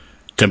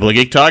Temple of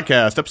Geek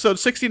Podcast, episode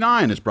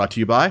 69 is brought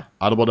to you by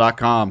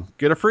Audible.com.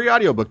 Get a free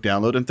audiobook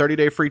download and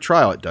 30-day free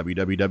trial at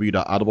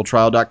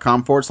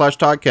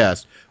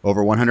www.audibletrial.com/podcast.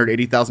 Over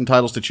 180,000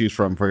 titles to choose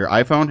from for your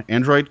iPhone,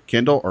 Android,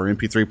 Kindle, or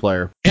MP3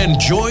 player.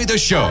 Enjoy the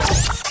show.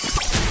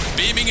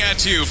 Beaming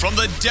at you from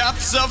the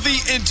depths of the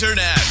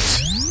internet.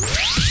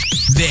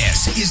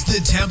 This is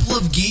the Temple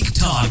of Geek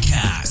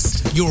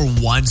Podcast, your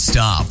one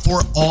stop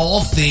for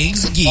all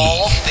things geek.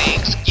 All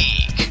things geek.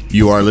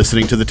 You are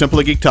listening to the Temple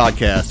of Geek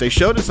Podcast, a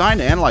show designed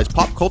to analyze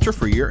pop culture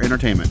for your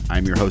entertainment.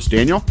 I'm your host,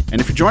 Daniel,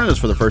 and if you're joining us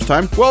for the first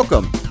time,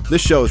 welcome.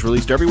 This show is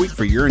released every week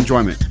for your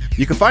enjoyment.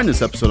 You can find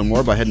this episode and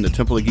more by heading to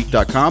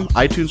templeofgeek.com,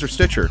 iTunes, or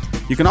Stitcher.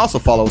 You can also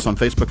follow us on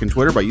Facebook and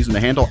Twitter by using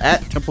the handle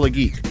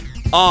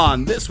 @TempleofGeek.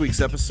 On this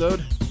week's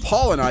episode,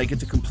 Paul and I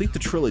get to complete the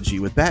trilogy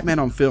with Batman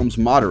on Film's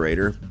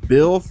moderator,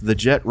 Bill the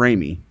Jet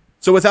Ramey.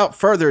 So without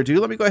further ado,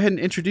 let me go ahead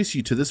and introduce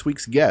you to this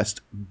week's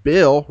guest,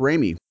 Bill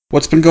Ramey.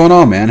 What's been going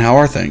on, man? How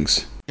are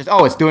things?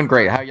 It's doing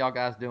great. How y'all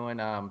guys doing?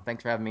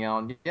 Thanks for having me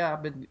on. Yeah,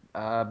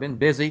 I've been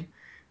busy.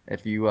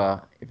 If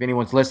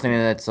anyone's listening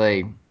that's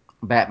a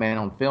Batman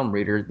on Film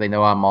reader, they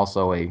know I'm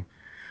also a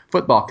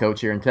football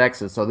coach here in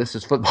Texas. So this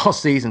is football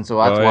season. So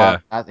that's why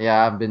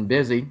I've been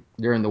busy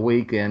during the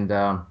week. And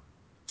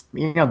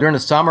during the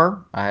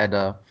summer, I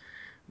had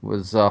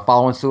was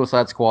following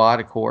Suicide Squad,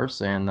 of course.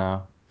 And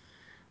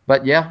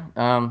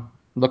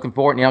looking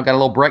forward. Got a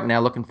little break now.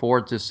 Looking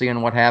forward to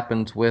seeing what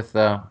happens with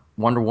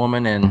Wonder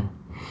Woman and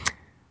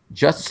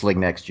Justice League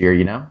next year,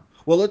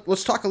 Well,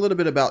 let's talk a little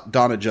bit about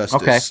Dawn of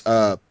Justice.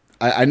 Okay.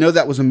 I know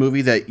that was a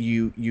movie that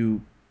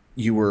you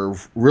were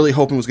really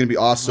hoping was going to be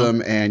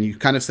awesome, and you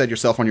kind of said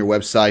yourself on your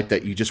website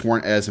that you just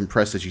weren't as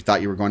impressed as you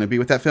thought you were going to be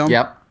with that film.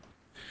 Yep.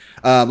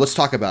 Let's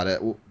talk about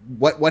it.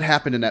 What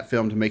happened in that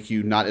film to make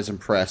you not as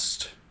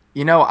impressed?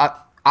 I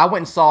went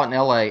and saw it in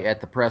L.A.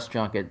 at the press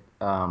junket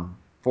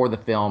for the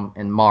film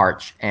in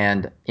March,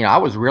 and I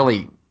was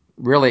really,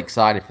 really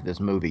excited for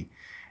this movie,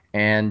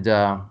 and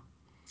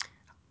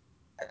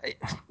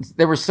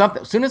there was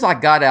something. As soon as I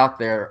got out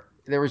there,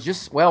 there was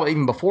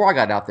even before I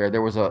got out there,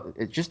 there was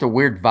just a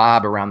weird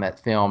vibe around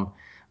that film.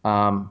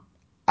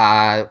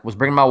 I was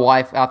bringing my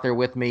wife out there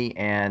with me,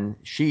 and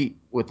she,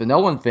 with the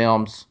Nolan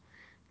films,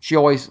 she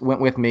always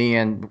went with me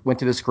and went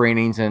to the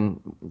screenings and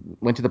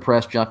went to the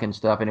press junket and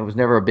stuff, and it was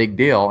never a big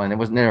deal, and it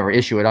was never an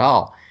issue at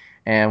all.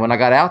 And when I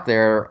got out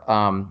there,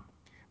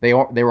 they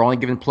were only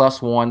giving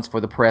 +1s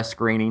for the press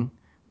screening.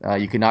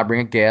 You could not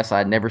bring a guest. I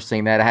had never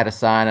seen that. I had to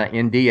sign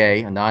an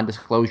NDA, a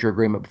non-disclosure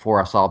agreement,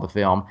 before I saw the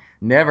film.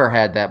 Never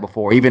had that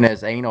before. Even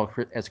as anal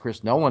as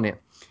Chris Nolan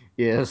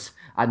is,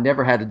 I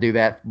never had to do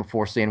that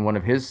before seeing one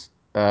of his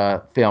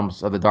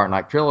films of the Dark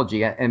Knight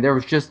trilogy. And there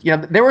was just,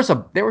 there was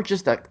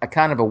just a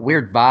kind of a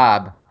weird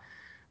vibe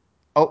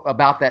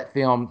about that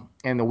film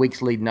and the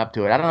weeks leading up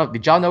to it. I don't know.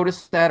 Did y'all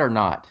notice that or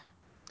not?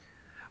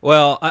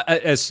 Well,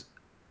 as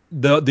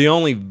the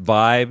only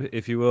vibe,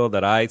 if you will,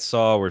 that I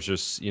saw was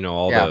just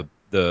the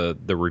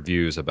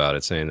reviews about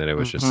it, saying that it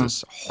was just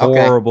this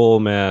horrible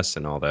mess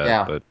and all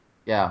that.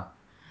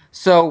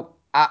 So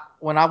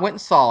when I went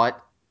and saw it,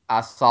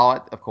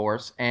 of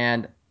course,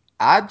 and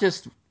I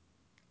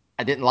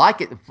didn't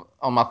like it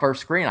on my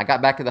first screen. I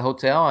got back to the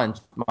hotel, and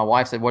my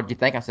wife said, "What did you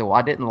think?" I said, "Well,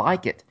 I didn't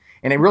like it,"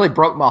 and it really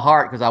broke my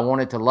heart because I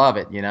wanted to love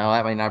it.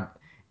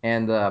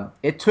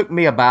 It took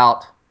me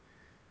about.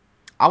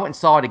 I went and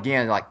saw it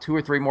again like 2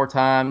 or 3 more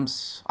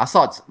times. I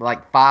saw it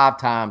like 5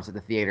 times at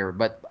the theater,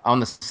 but on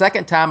the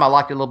second time I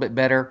liked it a little bit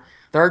better.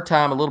 Third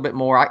time a little bit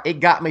more. It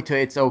got me to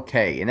it's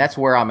okay, and that's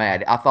where I'm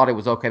at. I thought it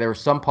was okay. There were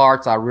some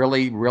parts I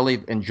really,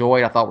 really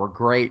enjoyed. I thought were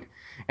great,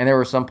 and there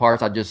were some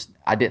parts I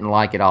didn't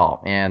like at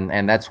all.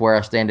 And that's where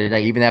I stand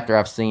today. Even after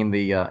I've seen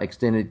the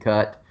extended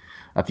cut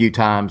a few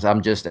times,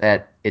 I'm just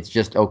at it's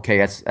just okay.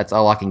 That's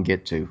all I can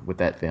get to with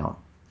that film.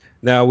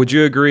 Now, would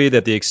you agree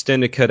that the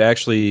extended cut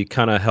actually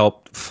kind of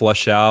helped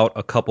flush out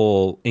a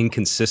couple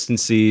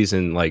inconsistencies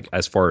and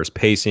as far as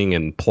pacing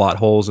and plot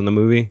holes in the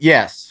movie?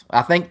 Yes,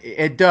 I think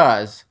it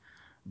does.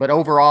 But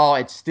overall,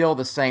 it's still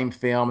the same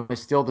film.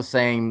 It's still the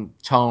same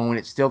tone.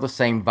 It's still the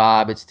same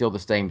vibe. It's still the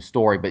same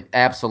story. But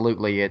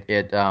absolutely,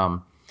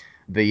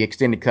 the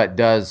extended cut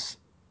does,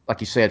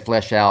 like you said,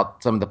 flesh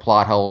out some of the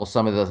plot holes,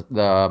 some of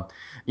the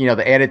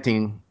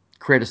editing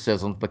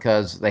criticisms,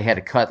 because they had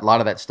to cut a lot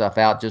of that stuff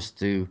out just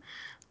to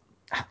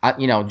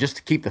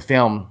keep the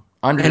film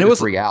under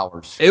 3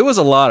 hours. It was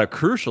a lot of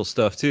crucial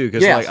stuff too,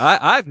 because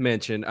I've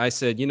mentioned, I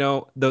said,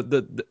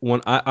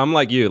 when I'm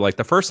like you, like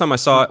the first time I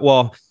saw it,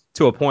 well,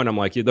 to a point, I'm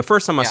like you. The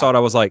first time I saw it, I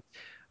was like,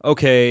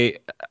 okay,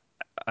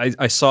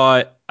 I saw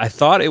it. I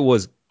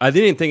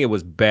didn't think it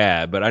was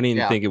bad, but I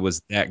didn't think it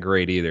was that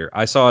great either.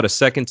 I saw it a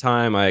second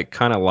time. I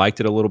kind of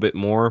liked it a little bit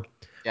more.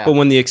 Yeah. But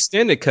when the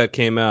extended cut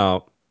came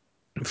out,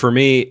 for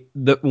me,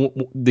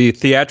 the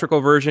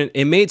theatrical version,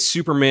 it made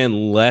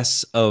Superman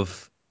less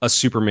of a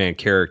Superman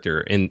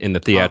character in the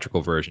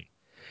theatrical version.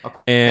 Okay.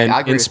 And I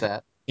agree with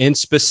that. In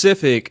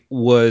specific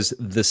was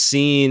the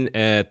scene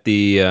at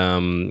the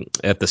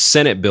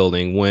Senate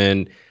building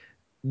when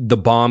the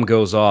bomb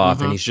goes off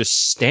Mm-hmm. and he's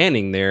just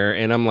standing there,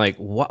 and I'm like,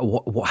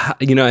 what,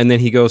 you know? And then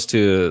he goes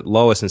to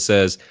Lois and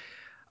says,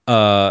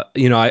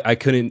 you know, I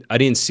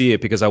didn't see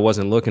it because I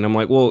wasn't looking. I'm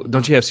like, well,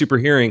 don't you have super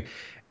hearing?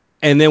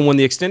 And then when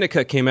the extended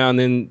cut came out, and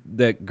then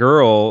that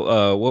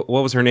girl, what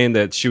was her name?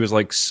 That she was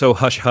like so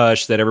hush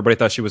hush that everybody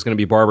thought she was going to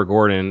be Barbara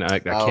Gordon.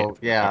 I Oh,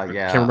 yeah,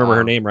 can't remember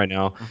her name right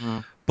now. Mm-hmm.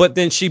 But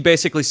then she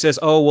basically says,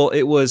 "Oh, well,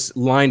 it was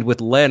lined with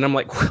lead." And I'm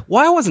like,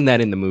 "Why wasn't that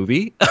in the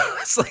movie?"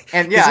 It's like,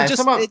 And because yeah, and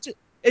some of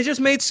it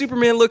just made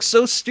Superman look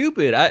so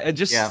stupid. I yeah,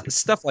 just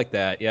stuff like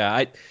that. Yeah,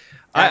 I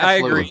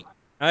absolutely. agree.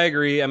 I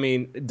agree. I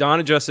mean, Dawn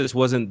of Justice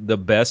wasn't the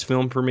best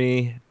film for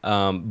me,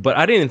 but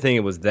I didn't think it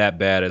was that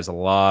bad as a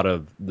lot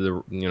of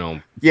the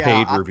Yeah,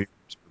 paid reviewers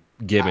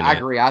giving I it.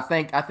 agree. I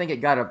think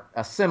it got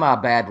a semi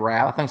bad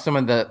rap. I think some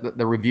of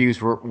the reviews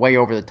were way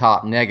over the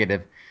top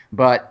negative,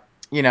 but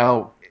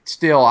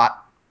still,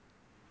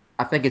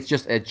 I think it's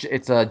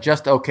a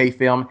just okay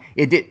film.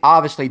 It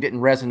obviously didn't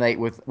resonate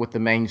with the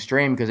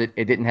mainstream because it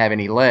didn't have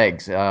any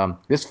legs.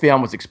 This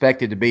film was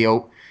expected to be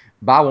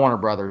by Warner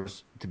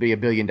Brothers to be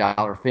 $1 billion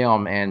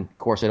film, and of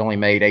course, it only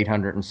made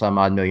 800 and some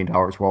odd million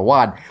dollars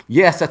worldwide.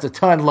 Yes, that's a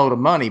ton load of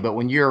money, but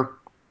when you're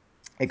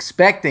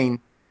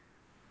expecting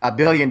 $1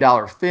 billion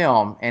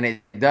film and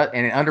it does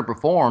and it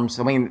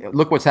underperforms, I mean,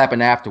 look what's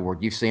happened afterward.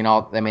 You've seen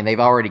all. I mean, they've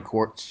already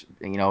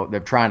they're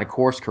trying to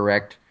course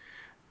correct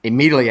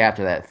immediately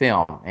after that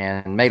film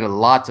and made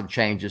lots of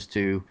changes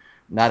to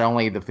not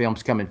only the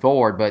films coming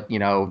forward, but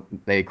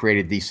they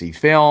created DC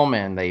Film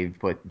and they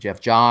put Jeff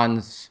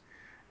Johns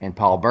and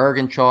Paul Berg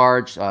in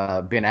charge.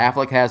 Ben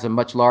Affleck has a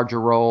much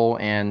larger role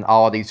in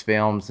all of these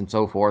films and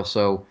so forth.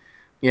 So,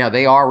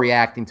 they are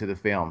reacting to the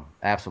film.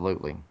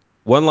 Absolutely.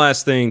 One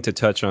last thing to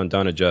touch on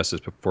Dawn of Justice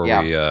before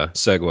Yeah. we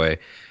segue.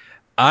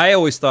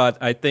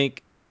 I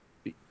think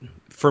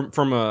from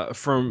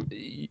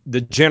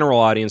the general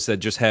audience that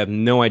just have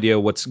no idea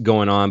what's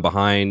going on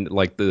behind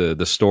like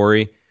the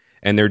story,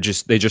 and they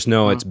just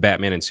know Mm-hmm. it's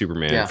Batman and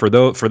Superman. Yeah. For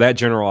that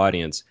general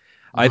audience,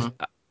 Mm-hmm.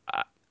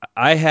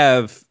 I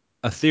have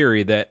a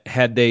theory that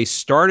had they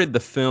started the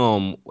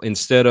film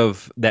instead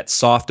of that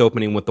soft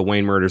opening with the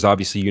Wayne murders,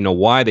 obviously you know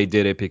why they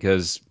did it,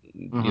 because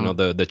Mm-hmm.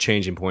 the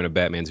changing point of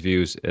Batman's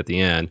views at the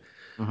end.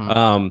 Mm-hmm.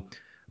 Um,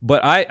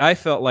 but I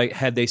felt like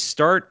had they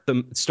started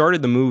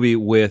the movie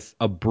with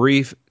a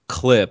brief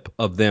clip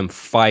of them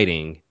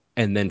fighting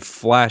and then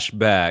flash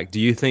back, do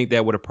you think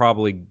that would have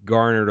probably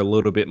garnered a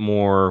little bit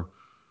more,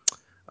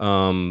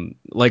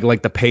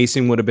 like the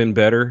pacing would have been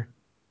better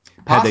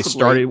had they Possibly.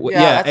 started? Yeah,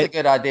 Yeah, that's a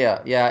good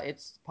idea. Yeah,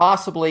 it's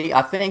possibly.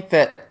 I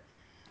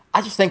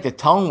just think the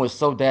tone was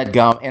so dead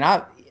gum,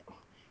 and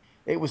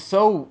it was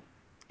so,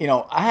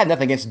 I had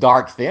nothing against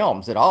dark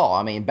films at all.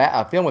 I mean,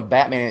 a film with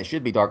Batman, it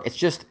should be dark. It's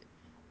just,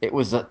 it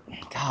was a,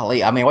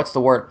 golly, I mean, what's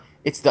the word?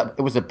 It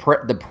was a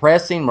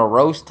depressing,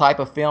 morose type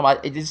of film.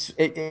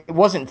 It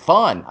wasn't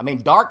fun. I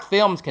mean, dark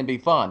films can be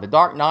fun. The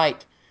Dark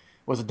Knight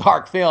was a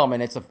dark film,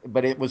 and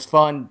but it was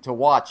fun to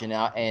watch, and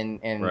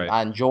right.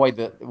 I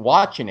enjoyed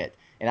watching it.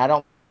 And I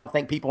don't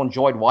think people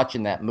enjoyed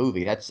watching that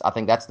movie. I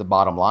think that's the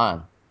bottom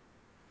line.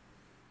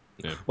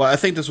 Yeah. Well, I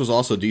think this was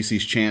also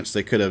DC's chance.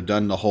 They could have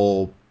done the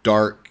whole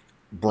dark,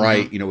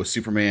 bright, Mm-hmm. with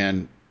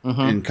Superman, Mm-hmm.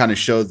 and kind of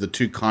showed the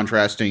two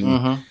contrasting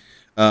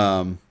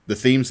Mm-hmm. the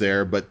themes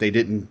there. But they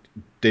didn't.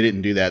 They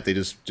didn't do that. They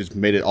just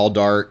made it all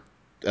dark.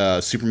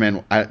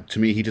 Superman, to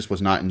me, he just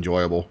was not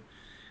enjoyable.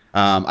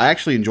 I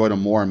actually enjoyed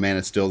him more in Man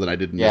of Steel than I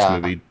did in this Yeah.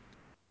 movie.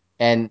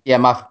 And yeah,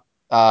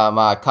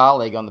 my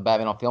colleague on the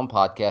Batman on Film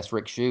podcast,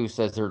 Rick Shue,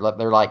 says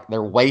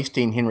they're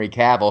wasting Henry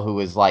Cavill, who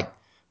is like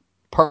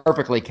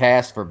perfectly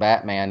cast for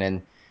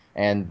Batman,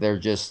 and they're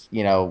just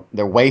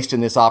they're wasting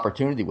this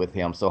opportunity with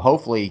him. So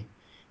hopefully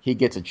he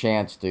gets a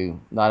chance to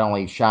not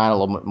only shine a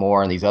little bit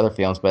more in these other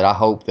films, but I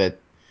hope that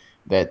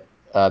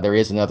there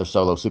is another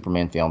solo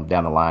Superman film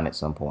down the line at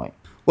some point.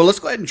 Well, let's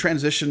go ahead and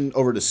transition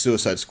over to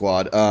Suicide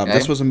Squad. This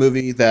Okay. was a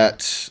movie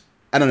that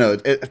I don't know.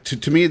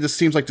 To me, this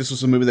seems like this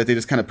was a movie that they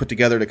just kind of put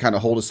together to kind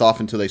of hold us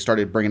off until they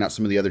started bringing out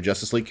some of the other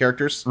Justice League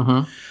characters.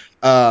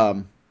 Mm-hmm.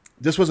 Um,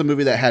 this was a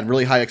movie that had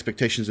really high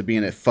expectations of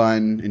being a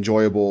fun,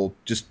 enjoyable,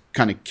 just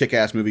kind of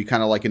kick-ass movie,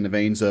 kind of like in the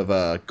veins of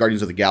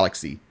Guardians of the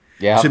Galaxy.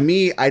 To Yeah.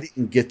 me, I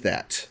didn't get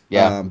that,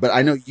 Yeah. but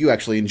I know you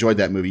actually enjoyed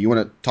that movie. You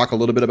want to talk a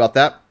little bit about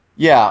that?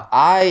 Yeah.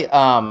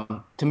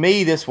 To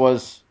me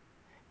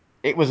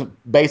it was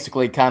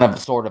basically kind of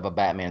sort of a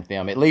Batman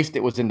film. At least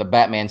it was in the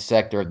Batman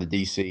sector of the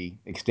DC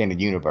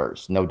extended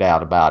universe, no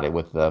doubt about it,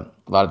 with a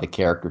lot of the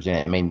characters in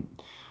it. I mean,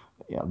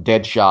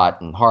 Deadshot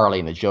and Harley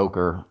and the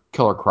Joker,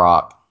 Killer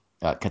Croc,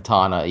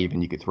 Katana,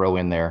 even you could throw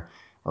in there,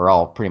 are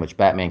all pretty much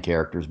Batman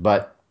characters.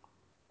 But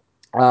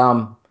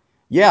um,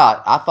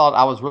 yeah, I thought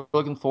I was really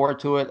looking forward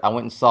to it. I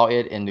went and saw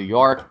it in New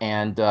York,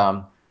 and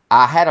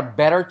I had a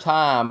better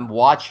time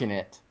watching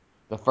it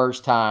the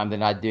first time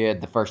than I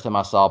did the first time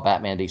I saw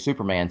Batman v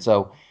Superman.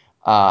 So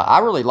I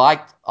really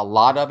liked a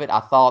lot of it.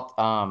 I thought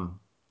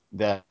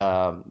the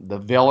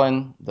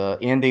villain, the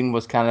ending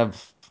was kind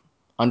of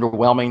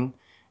underwhelming.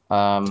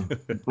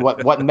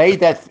 What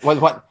made that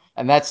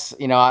and that's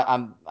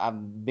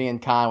I'm being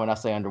kind when I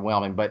say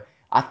underwhelming, but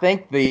I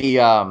think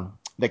the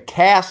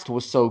cast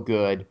was so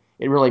good,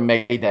 it really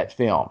made that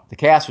film. The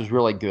cast was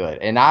really good,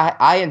 and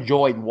I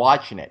enjoyed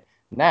watching it.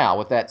 Now,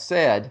 with that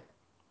said,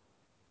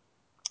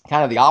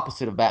 kind of the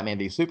opposite of Batman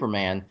v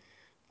Superman,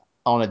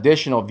 on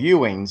additional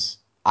viewings,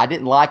 I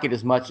didn't like it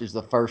as much as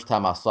the first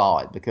time I saw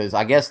it because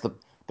I guess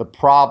the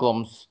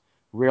problems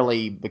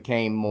really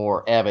became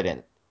more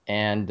evident.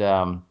 And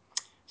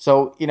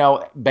so,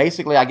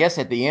 basically, I guess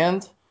at the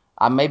end,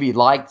 I maybe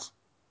liked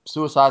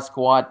Suicide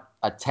Squad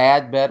a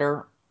tad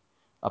better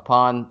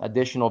upon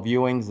additional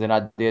viewings than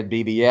I did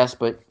BVS.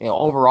 But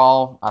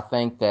overall, I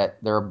think that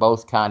they're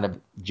both kind of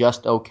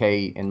just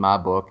okay in my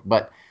book.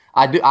 But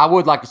I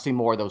would like to see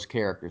more of those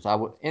characters. I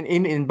would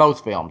in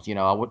both films.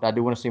 I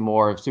do want to see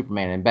more of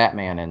Superman and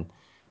Batman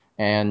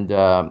and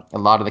a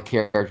lot of the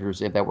characters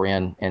that were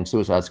in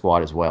Suicide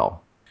Squad as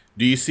well.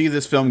 Do you see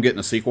this film getting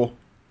a sequel?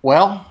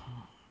 Well,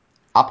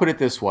 I'll put it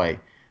this way: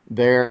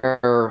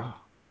 Warner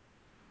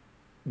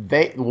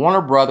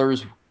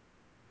Brothers,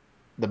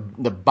 the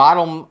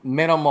bottom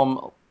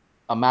minimum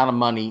amount of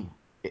money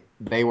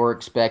they were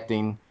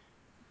expecting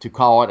to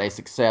call it a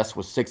success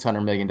was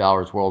 $600 million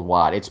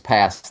worldwide. It's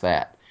past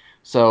that.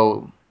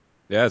 So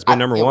yeah, it's been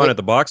number one at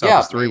the box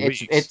office 3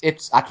 weeks.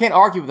 It's I can't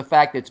argue with the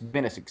fact that it's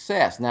been a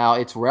success. Now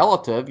it's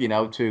relative,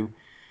 to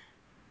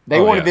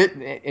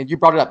and you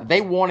brought it up.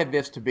 They wanted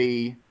this to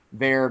be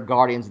their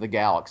Guardians of the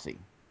Galaxy.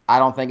 I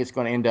don't think it's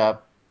going to end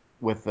up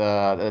with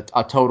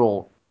a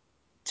total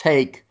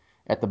take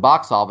at the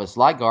box office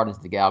like Guardians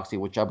of the Galaxy,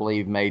 which I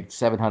believe made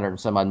 700 and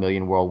some odd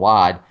million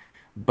worldwide.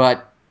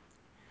 But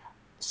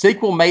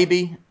sequel,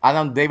 maybe. I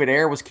know David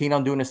Ayer was keen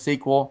on doing a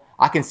sequel.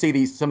 I can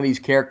see some of these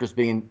characters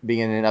being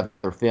in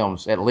other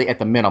films at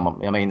the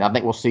minimum. I mean, I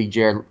think we'll see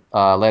Jared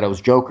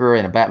Leto's Joker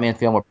in a Batman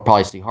film. We'll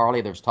probably see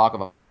Harley. There's talk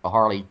of a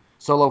Harley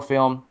solo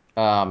film.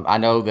 I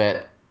know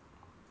that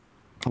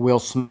Will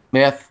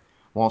Smith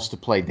wants to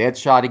play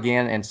Deadshot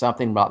again, and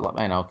something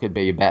about could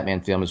be a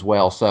Batman film as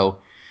well. So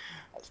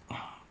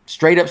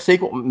straight up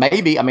sequel,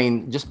 maybe. I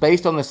mean, just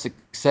based on the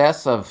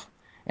success of.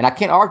 And I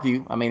can't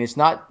argue. I mean, it's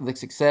not the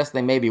success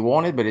they maybe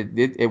wanted, but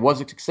it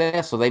was a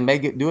success. So they may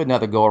do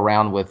another go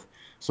around with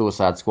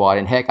Suicide Squad.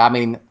 And heck, I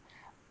mean,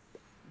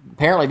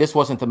 apparently this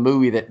wasn't the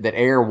movie that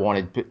Ayer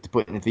wanted to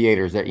put in the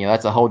theaters.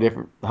 That's a whole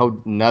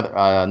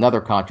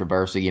another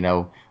controversy.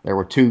 There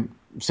were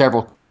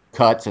several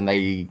cuts, and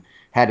they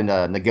had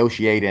to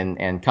negotiate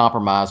and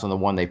compromise on the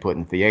one they put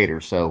in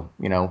theaters. So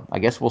I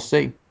guess we'll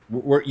see.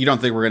 You don't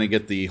think we're going to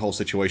get the whole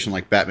situation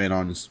like Batman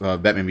on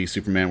Batman v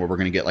Superman, where we're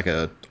going to get like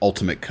a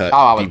ultimate cut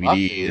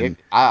DVD?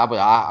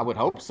 I would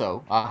hope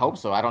so. I hope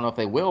so. I don't know if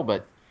they will,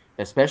 but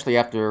especially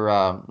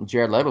after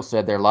Jared Leto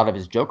said a lot of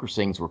his Joker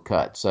scenes were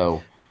cut.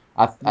 So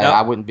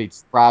I wouldn't be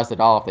surprised at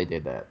all if they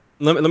did that.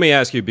 Let me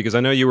ask you, because I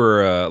know you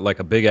were like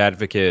a big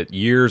advocate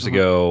years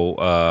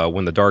ago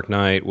when The Dark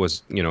Knight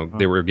was,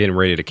 they were getting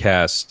ready to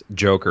cast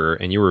Joker,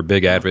 and you were a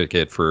big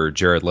advocate for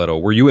Jared Leto.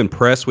 Were you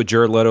impressed with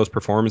Jared Leto's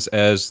performance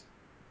as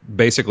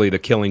basically the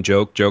Killing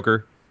Joke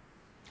Joker?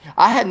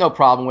 I had no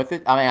problem with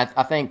it. I mean,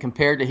 I think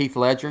compared to Heath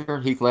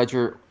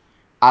Ledger,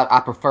 I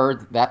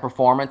preferred that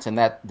performance and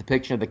that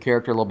depiction of the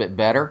character a little bit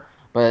better.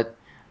 But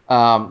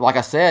like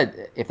I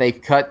said, if they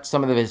cut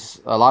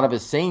a lot of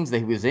his scenes that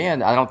he was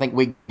in, I don't think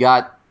we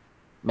got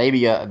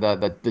maybe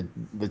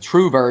the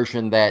true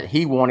version that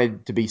he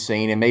wanted to be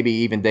seen, and maybe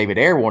even David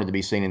Ayer wanted to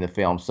be seen in the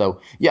film. So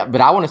yeah, but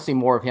I want to see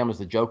more of him as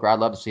the Joker. I'd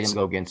love to see him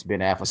go against Ben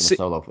Affleck in a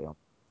solo film.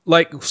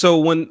 So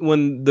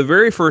when the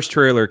very first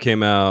trailer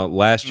came out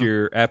last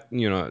year,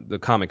 after the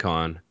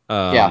Comic-Con,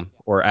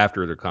 or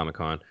after the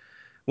Comic-Con,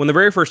 when the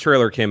very first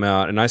trailer came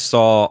out, and I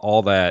saw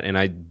all that, and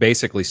I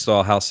basically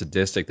saw how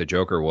sadistic the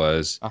Joker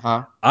was,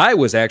 I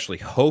was actually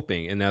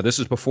hoping, and now this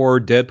is before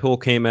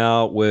Deadpool came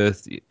out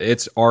with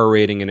its R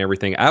rating and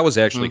everything. I was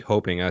actually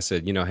hoping. I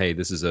said, hey,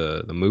 this is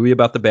the movie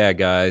about the bad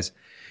guys.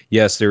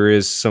 Yes, there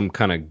is some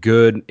kind of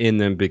good in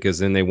them, because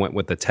then they went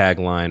with the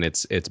tagline,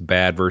 it's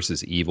bad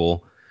versus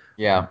evil.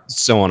 Yeah.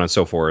 So on and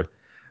so forth.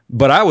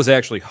 But I was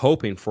actually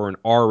hoping for an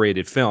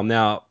R-rated film.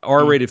 Now,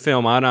 R-rated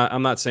film,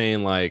 I'm not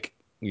saying like,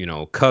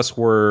 cuss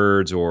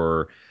words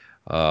or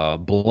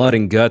blood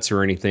and guts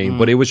or anything,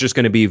 but it was just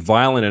going to be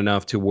violent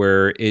enough to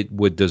where it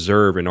would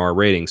deserve an R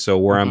rating. So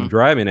where I'm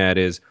driving at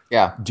is,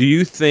 do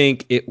you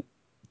think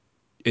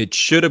it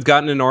should have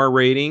gotten an R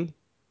rating?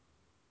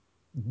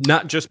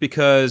 Not just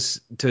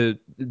because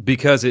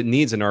it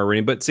needs an R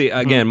rating, but see,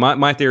 again,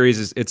 my theory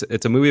is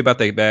it's a movie about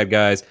the bad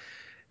guys.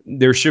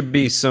 There should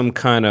be some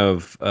kind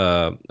of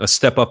a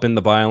step up in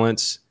the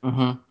violence,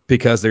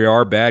 because there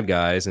are bad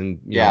guys, and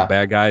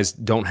bad guys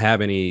don't have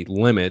any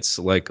limits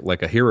like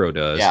a hero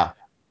does. Yeah.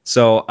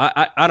 So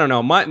I don't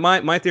know.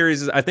 My theory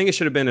is I think it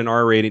should have been an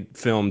R-rated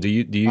film. Do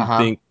you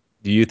think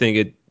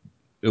it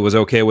was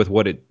okay with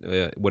what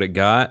it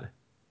got?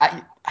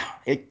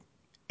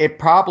 It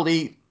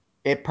probably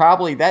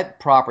that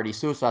property,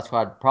 Suicide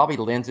Squad, probably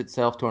lends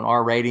itself to an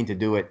R rating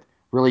to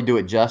really do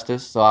it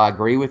justice. So I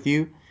agree with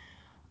you.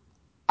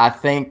 I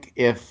think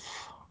if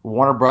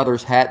Warner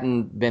Brothers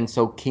hadn't been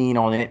so keen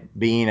on it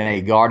being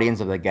a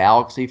Guardians of the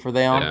Galaxy for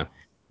them,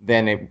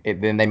 then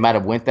then they might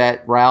have went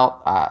that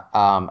route.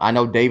 I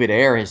know David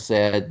Ayer has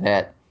said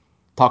that,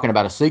 talking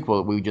about a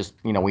sequel,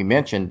 we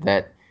mentioned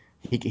that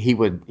he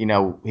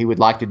would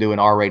like to do an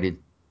R-rated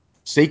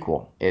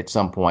sequel at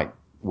some point.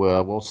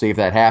 Well, we'll see if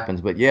that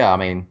happens. But yeah, I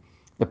mean,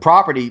 the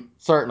property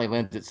certainly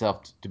lends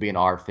itself to be an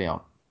art film.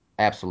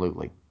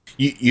 Absolutely.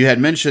 You had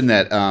mentioned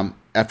that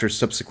after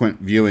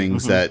subsequent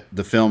viewings that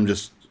the film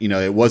just,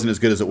 it wasn't as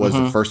good as it was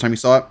the first time you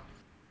saw it.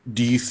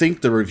 Do you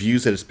think the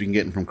reviews that it's been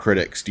getting from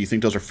critics, do you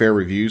think those are fair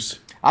reviews?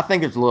 I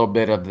think there's a little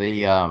bit of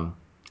the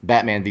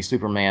Batman v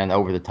Superman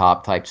over the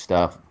top type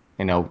stuff,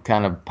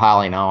 kind of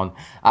piling on.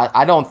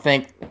 I don't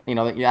think,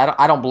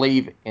 I don't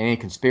believe in any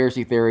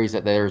conspiracy theories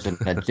that there's an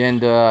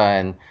agenda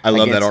and I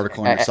love that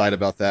article on your site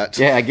about that.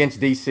 Yeah, against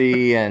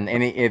DC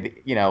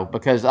and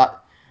because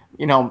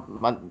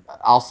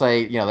I'll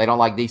say, they don't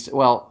like DC.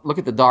 Well, look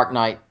at the Dark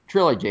Knight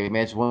trilogy. I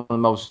mean, it's one of the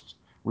most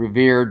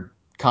revered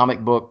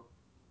comic book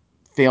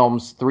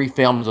films, 3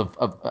 films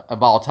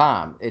of all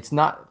time. It's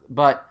not,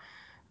 but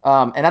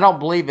and I don't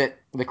believe that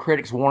the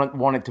critics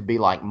want it to be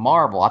like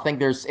Marvel. I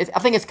think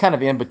it's kind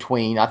of in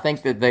between. I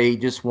think that they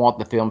just want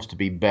the films to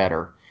be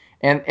better,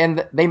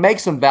 and they make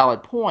some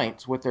valid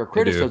points with their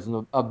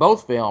criticism of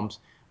both films.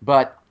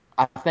 But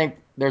I think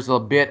there's a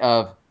bit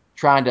of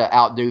trying to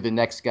outdo the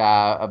next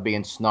guy, of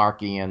being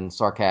snarky and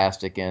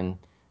sarcastic and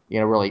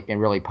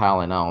really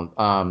piling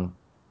on.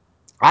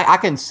 I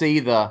can see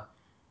the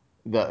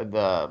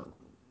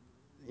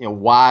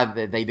why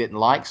they didn't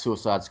like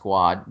Suicide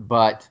Squad,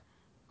 but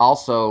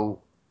also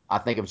I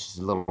think it was just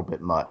a little bit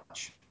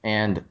much.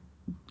 And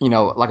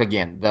like,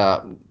 again,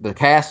 the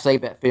cast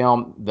saved that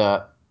film.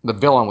 The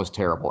villain was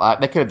terrible.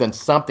 They could have done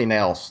something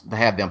else to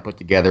have them put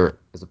together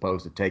as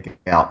opposed to taking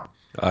out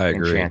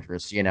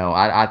Enchantress.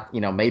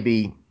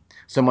 Maybe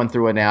someone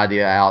threw an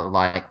idea out,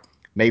 like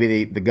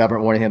maybe the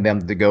government wanted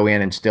them to go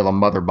in and steal a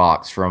mother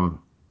box from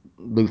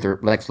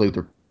Lex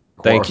Luthor.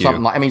 Thank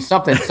you.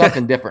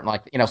 Something different,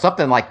 like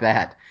something like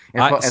that,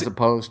 as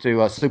opposed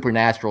to a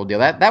supernatural deal.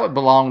 That would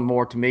belong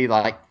more to me,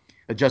 like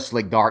the Justice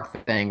League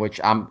Dark thing,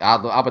 which I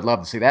would love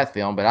to see that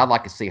film, but I'd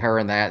like to see her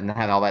in that and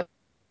have all that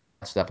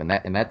stuff in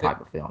that type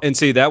of film. And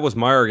see, that was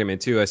my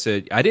argument too. I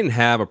said I didn't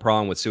have a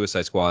problem with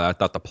Suicide Squad. I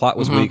thought the plot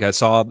was weak. I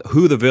saw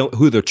who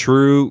the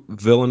true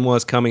villain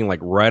was coming like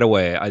right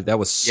away. That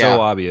was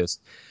so obvious.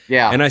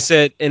 Yeah. And I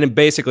said, and then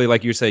basically,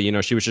 like you said,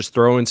 she was just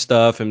throwing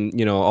stuff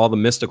and, all the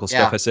mystical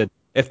stuff. Yeah. I said,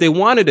 if they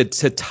wanted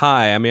to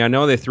tie, I mean, I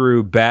know they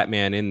threw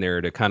Batman in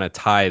there to kind of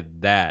tie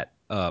that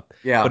up.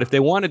 Yeah. But if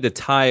they wanted to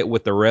tie it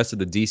with the rest of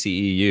the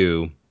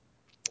DCEU,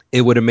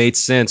 it would have made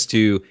sense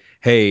to,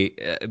 hey,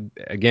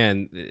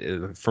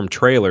 again, from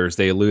trailers,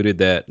 they alluded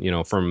that,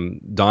 from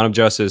Dawn of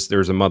Justice,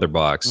 there's a mother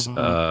box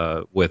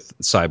with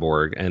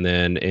Cyborg. And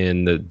then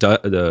in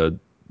the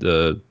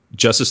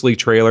Justice League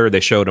trailer, they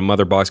showed a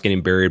mother box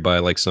getting buried by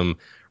like some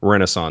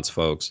Renaissance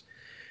folks.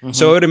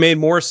 So it would have made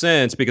more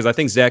sense, because I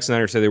think Zack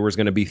Snyder said there was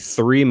going to be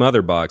 3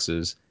 mother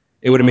boxes.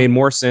 It would have made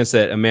more sense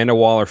that Amanda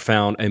Waller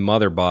found a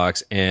mother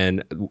box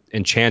and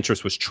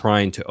Enchantress was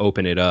trying to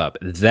open it up.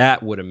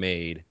 That would have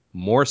made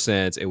more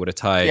sense. It would have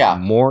tied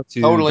more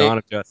to Dawn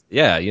of Justice.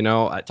 Yeah,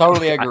 I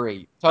totally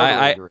agree.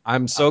 Agree.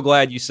 I'm so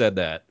glad you said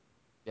that.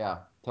 Yeah,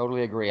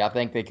 totally agree. I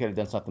think they could have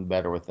done something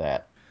better with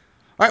that.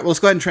 All right, well, let's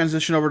go ahead and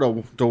transition over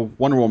to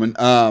Wonder Woman.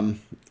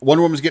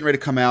 Wonder Woman's getting ready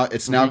to come out.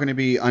 It's now going to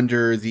be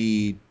under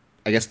the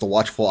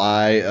watchful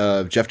eye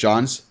of Geoff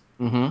Johns.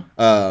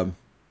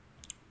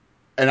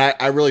 And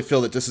I really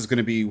feel that this is going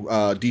to be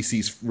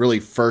DC's really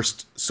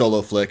first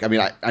solo flick. I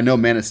mean, I know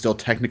Man of Steel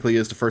technically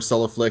is the first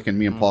solo flick, and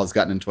me and Paul has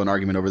gotten into an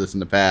argument over this in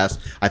the past.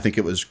 I think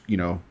it was,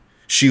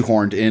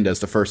 shoehorned in as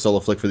the first solo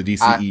flick for the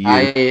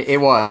DCEU.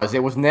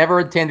 It was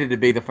never intended to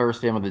be the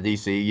first film of the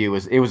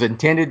DCEU. It was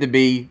intended to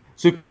be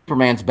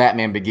Superman's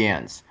Batman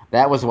Begins.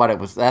 That was what it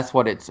was. That's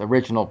what its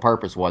original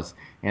purpose was.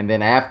 And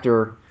then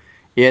after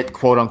it,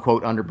 quote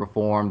unquote,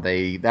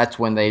 underperformed, that's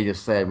when they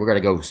just said, we're going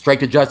to go straight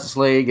to Justice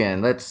League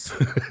and let's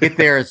get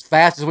there as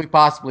fast as we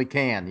possibly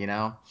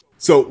can,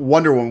 So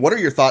Wonder Woman, what are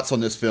your thoughts on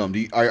this film?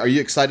 Are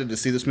you excited to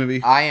see this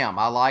movie? I am.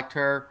 I liked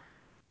her,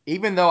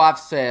 even though I've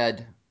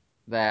said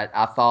that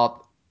I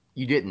thought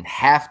you didn't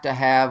have to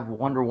have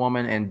Wonder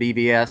Woman and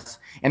BVS.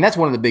 And that's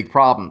one of the big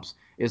problems,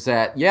 is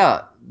that,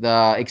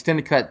 the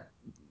extended cut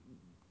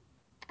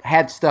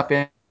had stuff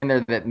in there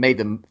that made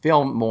the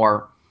film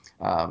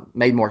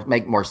make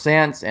more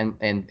sense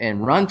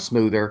and run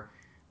smoother.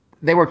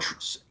 They were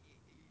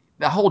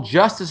the whole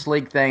Justice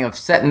League thing of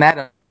setting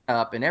that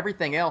up and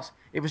everything else.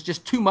 It was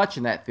just too much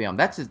in that film.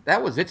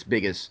 That was its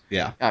biggest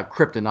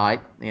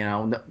kryptonite.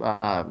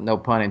 No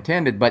pun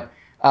intended. But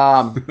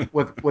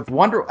with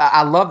Wonder,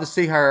 I love to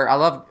see her. I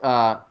love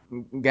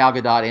Gal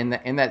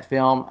Gadot in that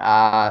film.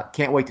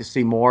 Can't wait to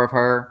see more of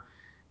her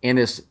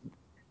in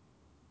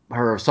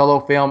her solo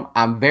film.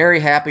 I'm very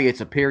happy it's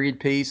a period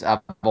piece.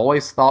 I've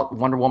always thought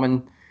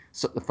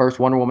the first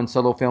Wonder Woman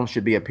solo film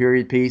should be a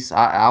period piece.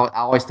 I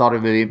always thought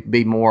it would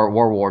be more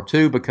World War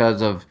II because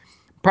the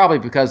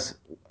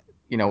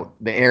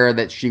era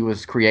that she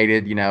was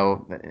created, in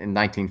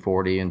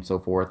 1940 and so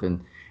forth,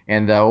 and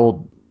the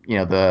old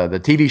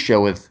the TV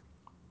show in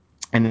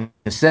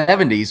the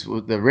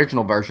 70s. The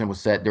original version was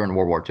set during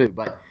World War II,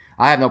 but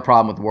I have no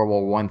problem with the World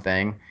War I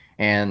thing.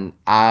 And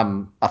I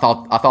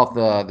thought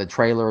the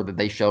trailer that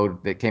they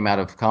showed that came out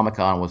of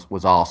Comic-Con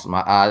was awesome.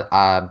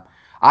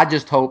 I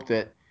just hope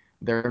that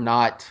they're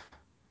not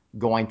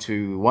going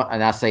to,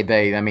 and I say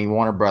they, I mean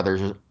Warner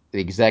Brothers, the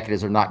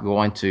executives are not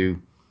going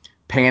to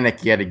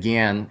panic yet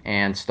again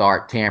and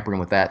start tampering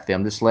with that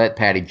film. Just let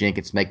Patty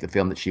Jenkins make the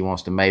film that she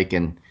wants to make,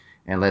 and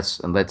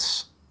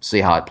let's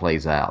see how it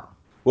plays out.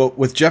 Well,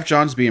 with Geoff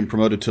Johns being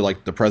promoted to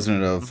like the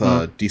president of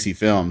DC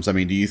Films, I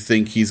mean, do you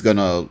think he's going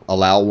to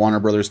allow Warner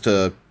Brothers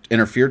to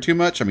interfere too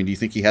much? I mean, do you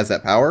think he has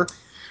that power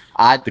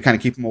to kind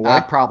of keep him away?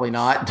 Probably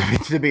not.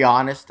 To be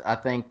honest, I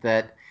think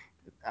that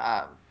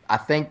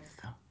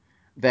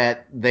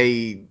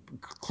they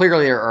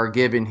clearly are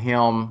giving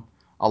him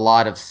a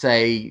lot of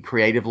say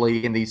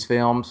creatively in these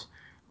films,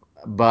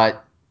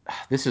 but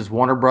this is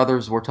Warner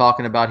Brothers we're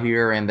talking about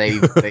here, and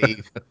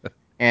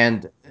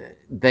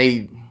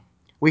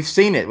we've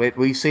seen it.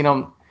 We've seen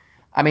them.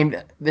 I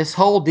mean, this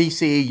whole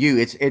DCEU,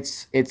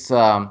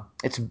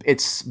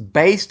 it's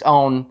based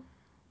on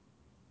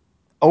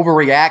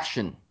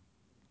overreaction.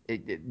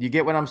 You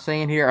get what I'm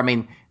saying here? I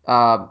mean,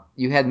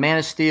 you had Man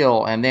of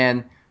Steel, and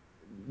then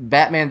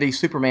Batman v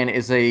Superman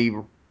is a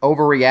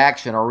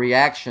overreaction or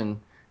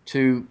reaction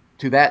to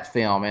that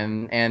film,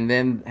 and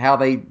then how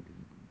they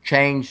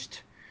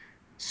changed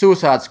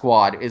Suicide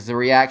Squad is the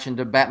reaction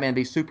to Batman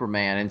v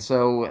Superman,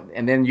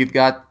 and then you've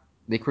got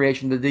the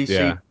creation of the DC.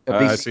 Yeah,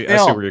 I see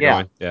where you're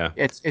going. Yeah,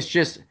 it's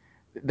just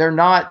they're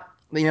not.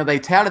 They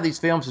touted these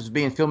films as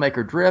being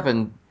filmmaker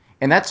driven,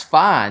 and that's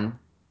fine,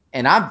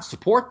 and I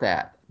support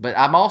that. But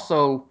I'm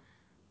also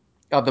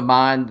of the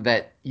mind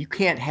that you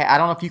can't. I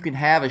don't know if you can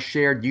have a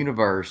shared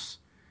universe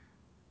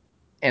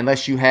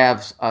unless you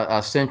have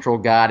a central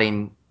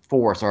guiding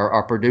force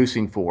or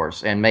producing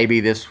force, and maybe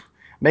this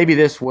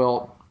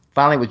will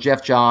finally with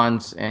Geoff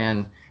Johns,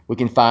 and we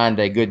can find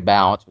a good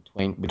balance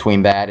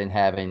between that and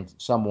having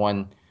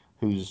someone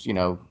who's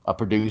a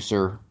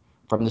producer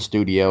from the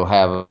studio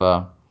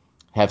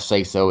have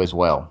say so as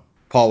well.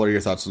 Paul, what are your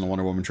thoughts on the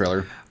Wonder Woman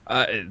trailer?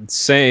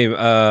 Same.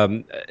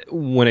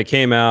 When it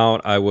came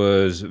out, I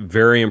was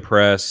very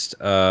impressed.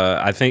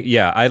 I think,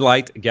 I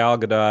liked Gal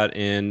Gadot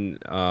in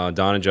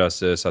Dawn of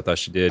Justice. I thought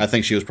she did. I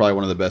think she was probably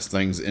one of the best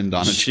things in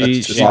Dawn of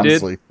Justice. She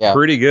honestly. Did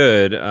pretty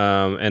good.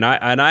 And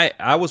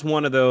I was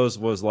one of those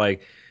was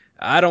like,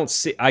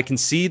 I can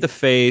see the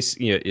face.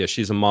 Yeah,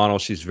 she's a model.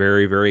 She's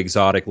very, very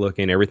exotic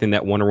looking, everything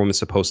that Wonder Woman's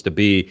supposed to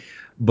be.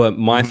 But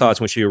my thoughts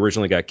when she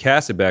originally got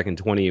casted back in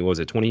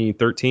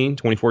 2013,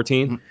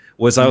 2014,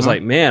 was I was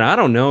like, man, I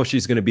don't know if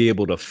she's going to be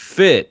able to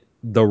fit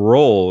the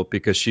role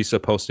because she's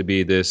supposed to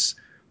be this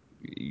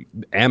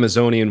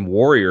Amazonian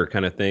warrior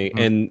kind of thing.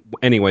 And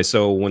anyway,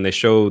 so when they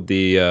showed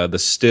the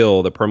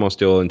promo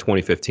still in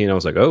 2015, I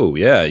was like, oh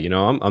yeah,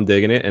 I'm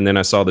digging it. And then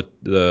I saw the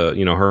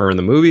her in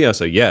the movie. I was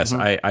like, yes,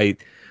 I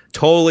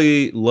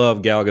totally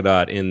love Gal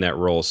Gadot in that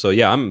role. So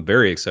yeah, I'm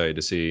very excited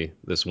to see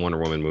this Wonder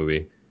Woman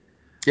movie.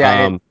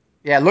 Yeah,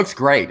 it looks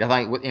great. I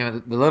think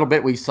the little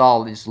bit we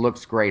saw just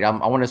looks great. I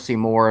want to see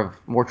more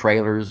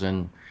trailers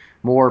and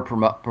more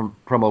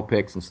promo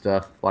pics and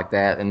stuff like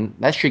that, and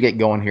that should get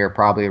going here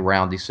probably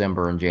around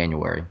December and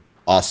January.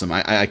 Awesome!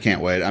 I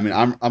can't wait. I mean,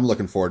 I'm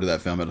looking forward to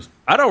that film.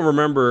 I don't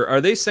remember.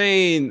 Are they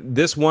saying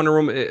this Wonder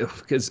Woman?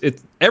 Because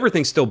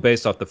everything's still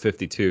based off the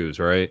 52s,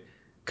 right?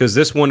 Because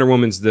this Wonder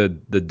Woman's the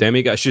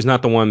demigod. She's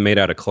not the one made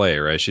out of clay,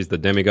 right? She's the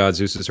demigod.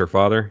 Zeus is her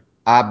father.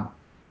 I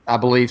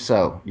believe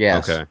so.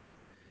 Yes. Okay.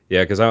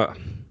 Yeah, because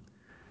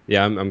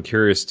I'm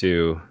curious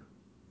to.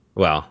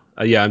 Well,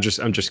 I'm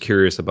just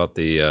curious about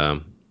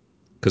the.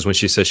 Because when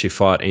she says she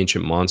fought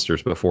ancient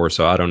monsters before,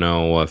 so I don't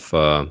know if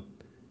we're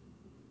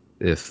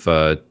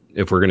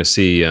going to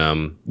see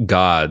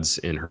gods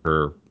in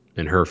her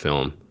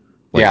film,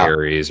 like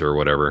Ares or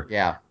whatever.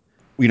 Yeah.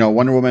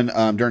 Wonder Woman,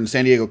 during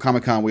San Diego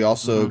Comic-Con, we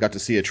also got to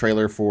see a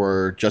trailer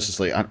for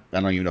Justice League. I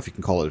don't even know if you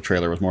can call it a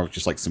trailer. It was more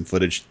just like some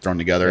footage thrown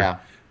together. Yeah.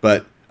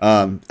 But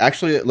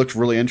actually, it looked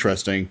really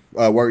interesting.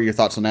 What were your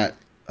thoughts on that,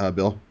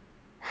 Bill?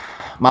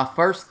 My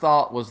first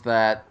thought was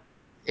that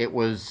it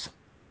was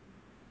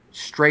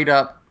straight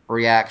up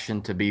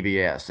reaction to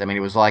BVS. I mean,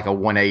 it was like a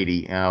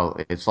 180.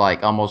 It's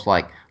like almost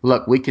like,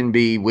 look, we can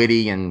be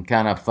witty and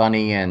kind of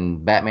funny,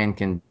 and Batman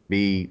can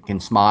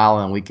smile,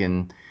 and we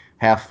can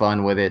have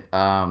fun with it.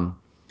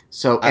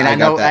 So, and I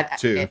know that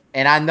too,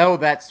 and I know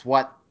that's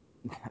what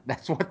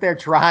they're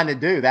trying to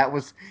do.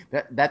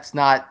 That's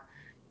not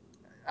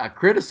a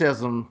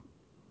criticism,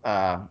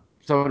 so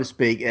to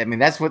speak. I mean,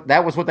 that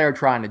was what they were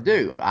trying to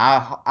do.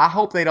 I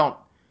hope they don't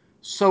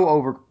so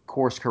over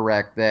course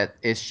correct that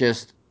it's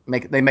just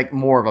they make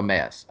more of a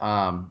mess.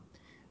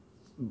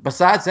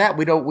 Besides that,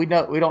 we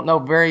don't know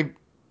very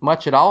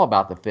much at all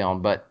about the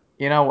film. But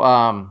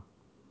I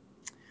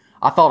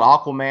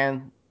thought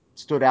Aquaman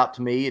stood out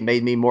to me. It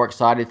made me more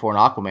excited for an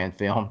Aquaman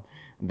film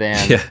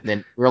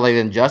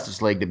than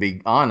Justice League. To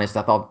be honest,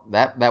 I thought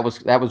that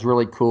was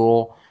really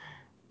cool.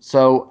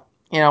 So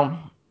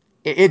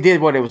it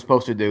did what it was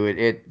supposed to do.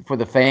 It for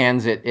the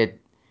fans, it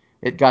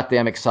got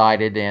them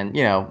excited, and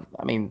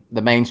I mean,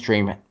 the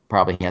mainstream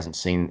probably hasn't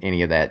seen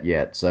any of that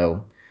yet.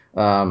 So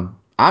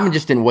I'm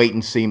just in wait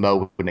and see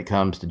mode when it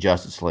comes to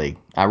Justice League.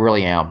 I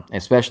really am,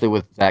 especially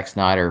with Zack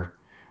Snyder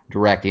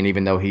directing,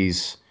 even though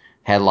he's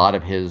had a lot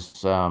of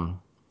his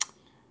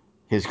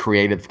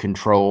creative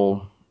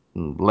control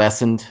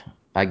lessened,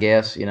 I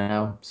guess,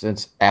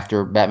 since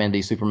after Batman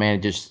v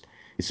Superman. It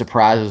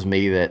surprises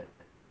me that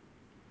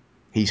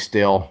he's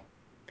still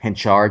in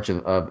charge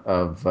of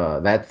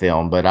that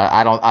film. But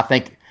I don't. I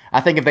think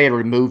if they had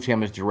removed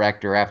him as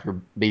director after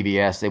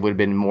BBS, it would have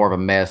been more of a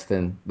mess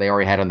than they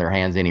already had on their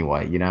hands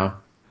anyway.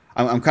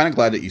 I'm kind of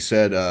glad that you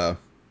said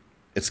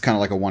it's kind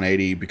of like a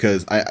 180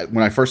 because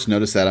when I first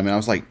noticed that, I mean, I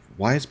was like,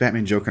 why is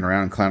Batman joking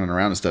around and clowning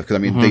around and stuff? Because I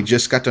mean, they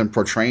just got done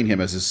portraying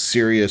him as a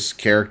serious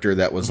character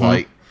that was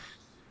like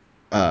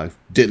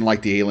didn't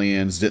like the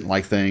aliens, didn't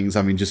like things.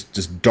 I mean,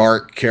 just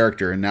dark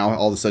character, and now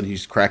all of a sudden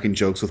he's cracking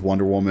jokes with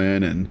Wonder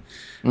Woman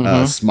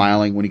and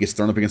smiling when he gets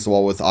thrown up against the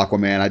wall with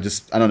Aquaman.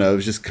 I don't know. It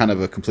was just kind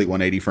of a complete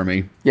 180 for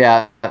me.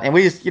 Yeah, and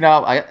we just,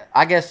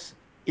 I guess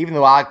even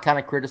though I kind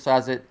of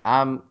criticize it,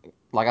 I'm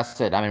like I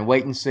said, I'm in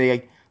wait and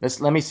see.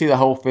 Let me see the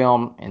whole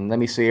film and let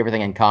me see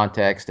everything in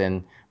context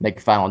and make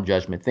a final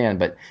judgment then.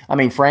 But I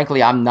mean,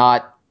 frankly, I'm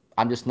not.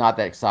 I'm just not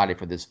that excited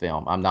for this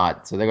film. I'm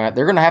not. So they're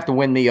gonna have to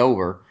win me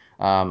over.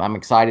 I'm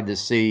excited to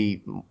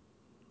see.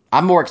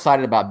 I'm more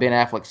excited about Ben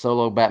Affleck's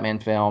solo Batman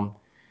film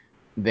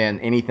than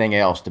anything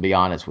else, to be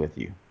honest with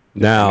you. I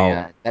mean,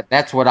 Now,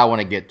 that's what I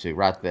want to get to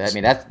right there. I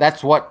mean,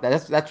 that's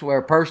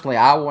where personally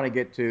I want to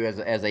get to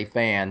as a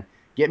fan.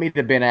 Get me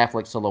the Ben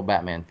Affleck solo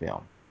Batman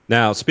film.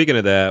 now, speaking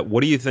of that,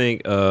 what do you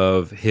think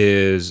of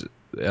his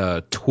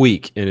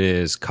tweak in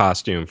his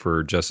costume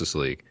for Justice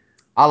League?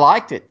 I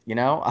liked it.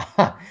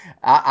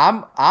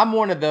 I'm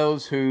one of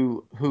those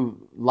who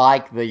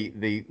like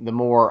the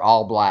more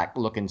all black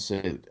looking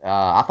suit.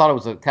 I thought it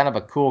was a kind of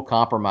a cool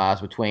compromise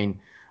between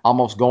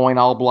almost going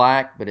all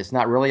black, but it's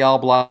not really all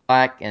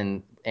black,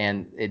 and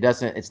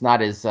it's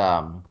not as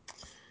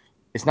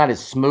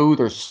smooth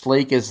or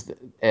sleek as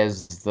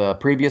the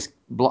previous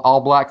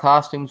all black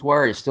costumes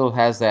were. It still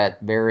has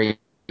that very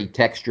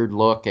textured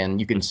look, and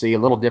you can see a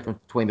little difference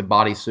between the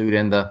bodysuit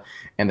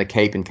and the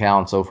cape and cowl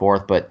and so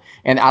forth.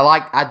 And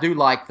I do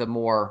like the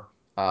more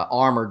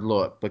armored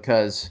look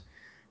because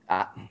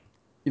uh,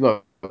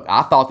 look,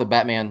 I thought the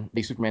Batman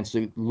v Superman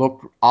suit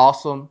looked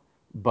awesome,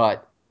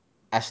 but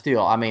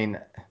I mean,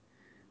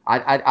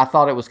 I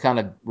thought it was kind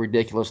of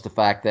ridiculous the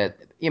fact that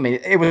I mean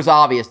it was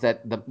obvious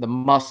that the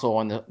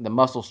muscle and the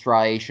muscle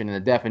striation and the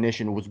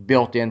definition was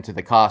built into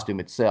the costume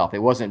itself. It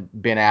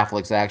wasn't Ben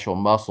Affleck's actual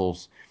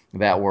muscles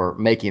that were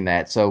making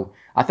that. So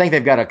I think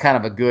they've got a kind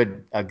of a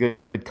good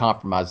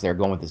compromise there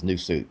going with this new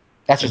suit.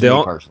 That's just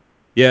me personally.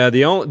 Yeah,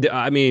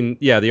 I mean,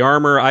 yeah, the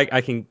armor,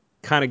 I can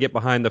kind of get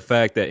behind the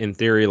fact that in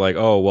theory, like,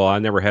 oh, well, I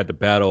never had to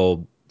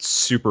battle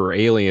super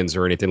aliens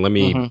or anything. Let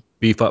me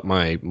beef up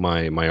my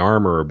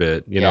armor a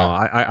bit. You know,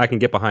 I can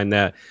get behind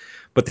that.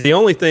 But the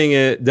only thing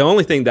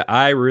that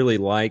I really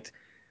liked,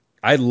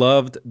 I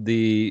loved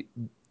the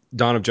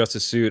Dawn of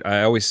Justice suit.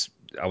 I was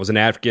an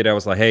advocate. I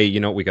was like, hey,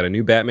 we got a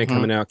new Batman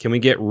coming out. Can we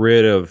get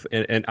rid of,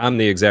 and I'm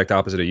the exact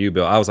opposite of you,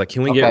 Bill. I was like,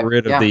 can we get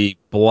rid of the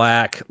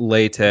black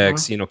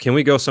latex? Can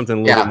we go something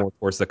a little bit more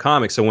towards the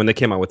comics? So when they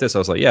came out with this, I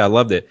was like, yeah, I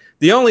loved it.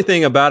 The only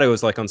thing about it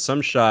was like on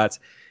some shots,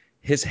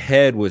 his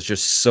head was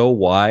just so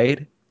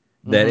wide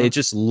that it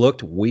just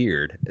looked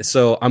weird.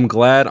 So I'm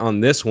glad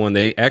on this one,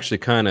 they actually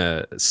kind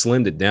of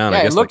slimmed it down. Yeah,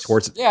 I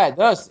guess it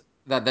does.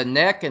 The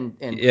neck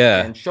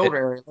and shoulder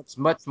area looks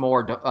much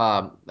more.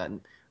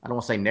 I don't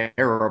want to say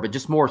narrower, but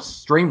just more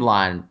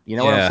streamlined. You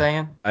know what I'm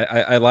saying?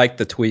 I like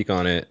the tweak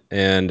on it,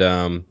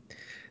 and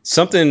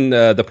something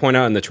to point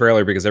out in the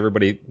trailer, because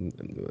everybody,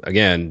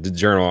 again, the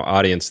general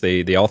audience,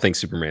 they all think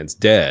Superman's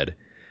dead,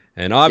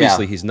 and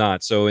obviously he's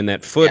not. So in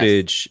that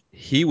footage,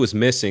 he was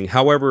missing.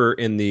 However,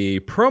 in the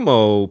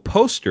promo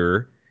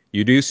poster,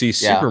 you do see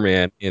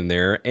Superman in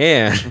there,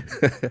 and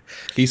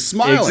he's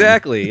smiling.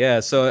 Exactly,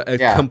 yeah. So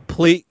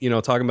complete,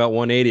 talking about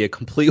 180, a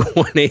complete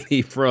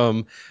 180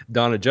 from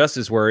Dawn of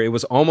Justice, where it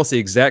was almost the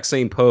exact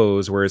same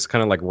pose, where it's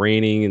kind of like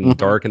raining and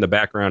dark in the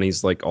background.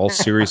 He's like all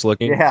serious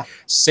looking.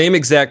 Same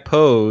exact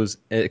pose,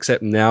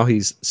 except now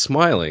he's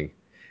smiling.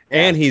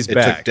 And he's back.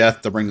 It took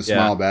death to bring the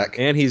smile back.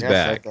 And he's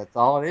back. That's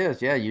all it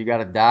is. Yeah, you got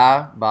to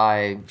die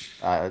by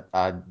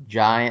a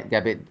giant,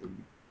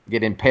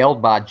 get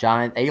impaled by a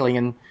giant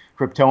alien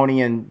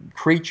Kryptonian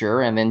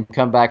creature, and then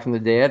come back from the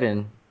dead.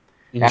 And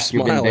after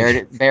you've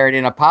been buried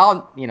in a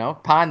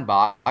pine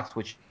box,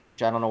 which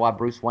I don't know why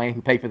Bruce Wayne,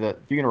 who paid for the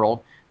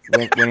funeral,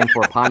 went in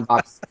for a pine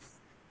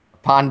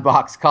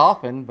box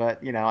coffin,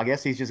 but I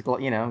guess he's just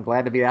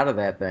glad to be out of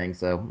that thing.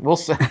 So we'll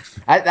see.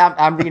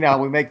 I'm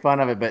we make fun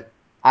of it, but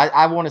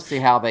I want to see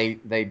how they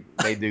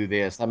do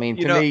this. I mean,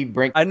 to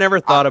me, I never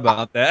thought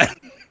about that.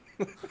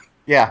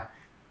 Yeah,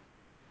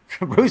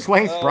 Bruce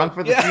Wayne sprung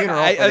for the funeral.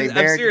 I'm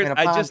serious.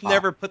 I just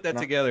never put that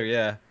together.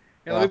 Yeah,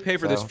 let me pay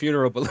for this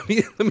funeral, but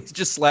let me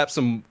just slap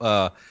some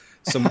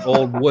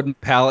old wooden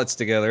pallets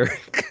together.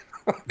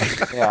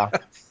 Yeah.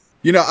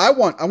 I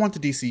want the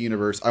DC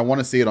universe. I want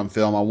to see it on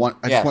film.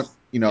 I just want,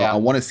 I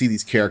want to see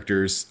these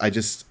characters. I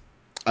guess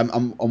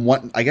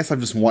I'm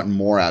just wanting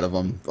more out of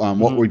them.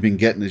 What we've been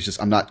getting is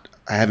just, I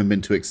haven't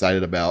been too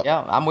excited about.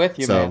 Yeah, I'm with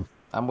you, man.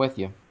 I'm with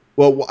you.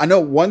 Well, I know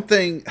one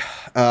thing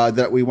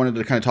that we wanted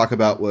to kind of talk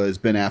about was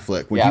Ben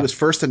Affleck. When he was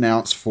first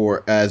announced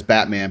as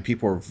Batman,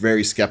 people were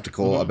very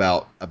skeptical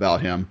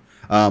about him.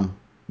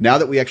 Now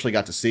that we actually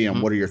got to see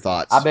him, what are your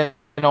thoughts? I've been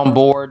on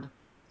board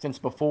since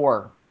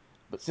before,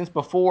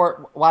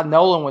 while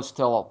Nolan was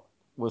still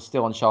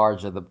in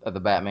charge of the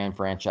Batman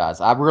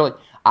franchise.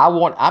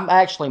 I'm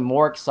actually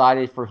more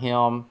excited for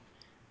him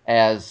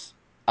as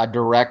a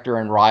director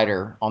and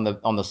writer on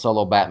the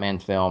solo Batman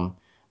film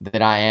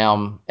than I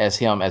am as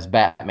him as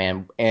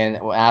Batman.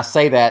 And when I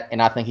say that,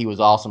 and I think he was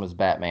awesome as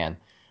Batman.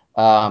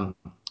 I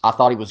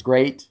thought he was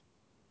great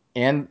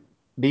in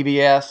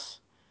BVS.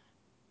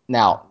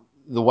 Now,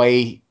 the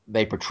way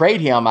they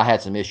portrayed him, I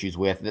had some issues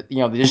with.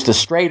 Just the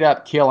straight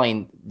up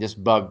killing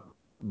just bugged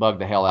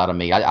the hell out of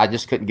me. I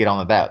just couldn't get on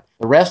with that.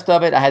 The rest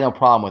of it, I had no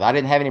problem with. I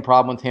didn't have any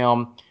problem with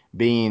him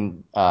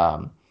being,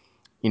 down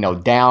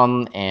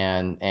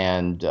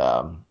and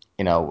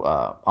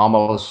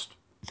almost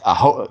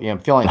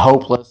feeling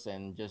hopeless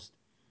and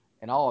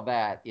all of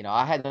that.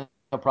 I had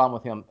no problem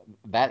with him,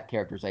 that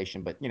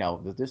characterization, but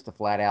just the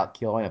flat out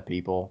killing of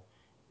people,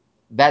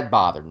 that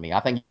bothered me. I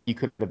think you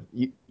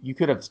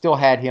could have still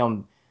had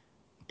him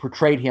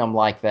portrayed him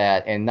like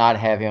that and not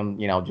have him,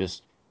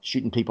 just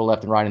shooting people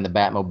left and right in the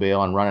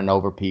Batmobile and running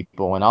over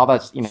people and all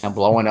that's,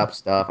 blowing up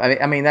stuff.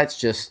 I mean that's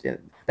just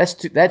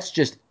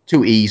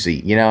too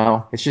easy.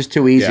 It's just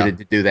too easy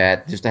to do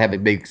that, just to have a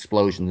big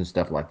explosions and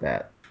stuff like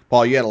that.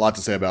 Paul, you had a lot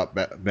to say about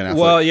Ben Affleck.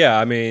 Well, yeah,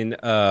 I mean,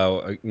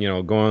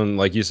 going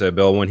like you said,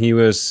 Bill, when he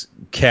was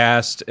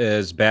cast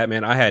as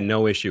Batman, I had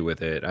no issue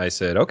with it. I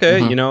said, okay,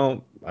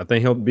 I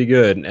think he'll be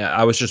good.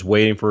 I was just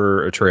waiting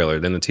for a trailer.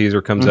 Then the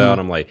teaser comes out.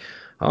 I'm like,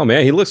 oh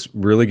man, he looks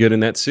really good in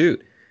that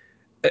suit.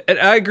 And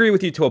I agree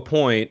with you to a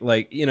point.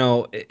 Like,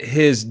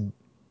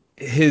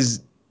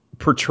 his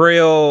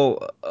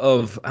portrayal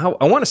of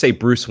I want to say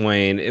Bruce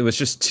Wayne, it was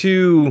just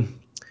too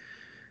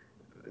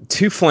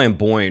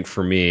flamboyant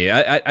for me.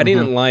 I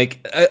didn't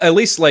like, at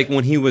least like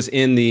when he was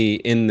in the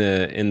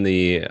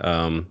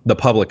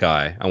public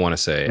eye, I want to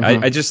say.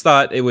 I just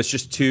thought it was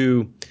just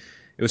too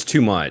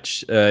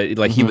much.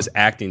 He was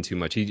acting too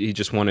much. He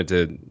just wanted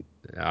to,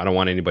 I don't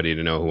want anybody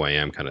to know who I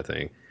am kind of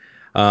thing.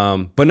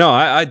 But no,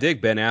 I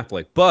dig Ben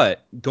Affleck.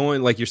 But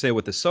going, like you say,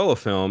 with the solo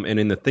film and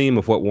in the theme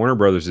of what Warner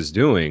Brothers is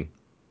doing.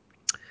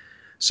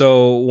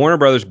 So Warner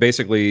Brothers,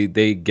 basically,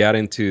 they got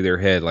into their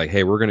head like,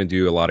 hey, we're going to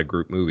do a lot of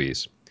group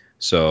movies.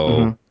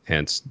 So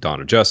hence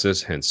Dawn of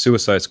Justice, hence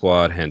Suicide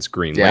Squad, hence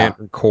Green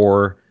Lantern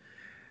Corps.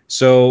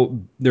 So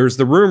there's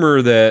the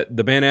rumor that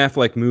the Ben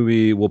Affleck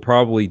movie will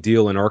probably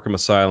deal in Arkham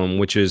Asylum,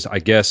 which is, I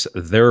guess,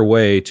 their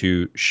way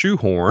to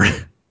shoehorn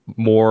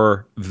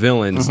more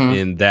villains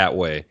in that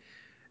way.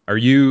 Are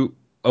you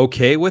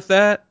okay with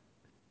that?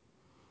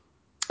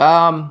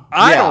 I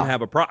don't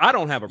have a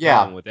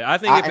problem with it. I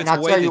think if it's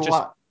a way to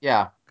just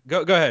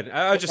go ahead.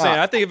 I was just saying.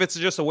 I think if it's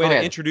just a way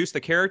to introduce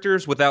the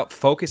characters without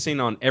focusing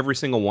on every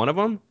single one of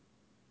them,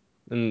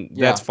 then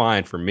that's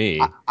fine for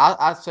me.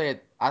 I say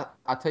it.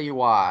 I'll tell you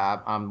why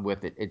I'm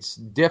with it. It's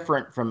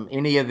different from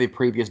any of the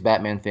previous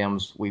Batman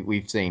films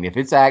we've seen. If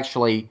it's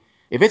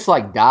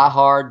like Die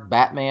Hard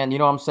Batman, you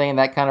know what I'm saying?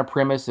 That kind of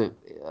premise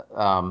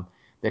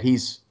that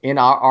he's in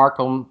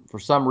Arkham for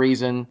some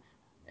reason,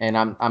 and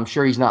I'm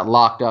sure he's not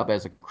locked up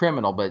as a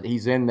criminal, but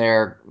he's in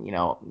there,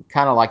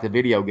 kind of like the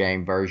video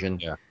game version.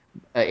 Yeah.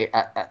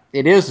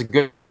 It is a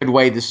good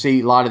way to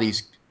see a lot of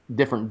these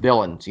different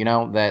villains,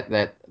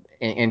 that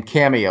in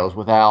cameos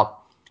without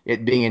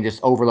it being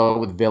just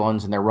overloaded with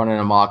villains and they're running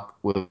amok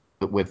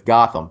with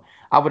Gotham.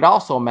 I would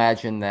also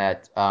imagine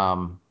that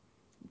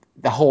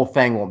the whole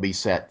thing won't be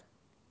set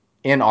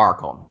in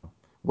Arkham,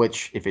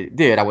 which if it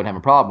did, I wouldn't have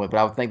a problem with. But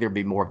I would think there'd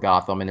be more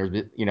Gotham,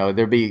 and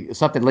there'd be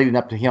something leading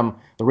up to him.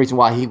 The reason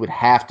why he would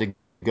have to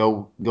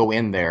go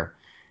in there,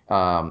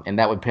 and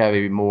that would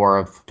probably be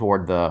more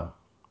toward the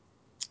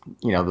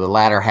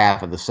latter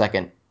half of the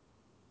second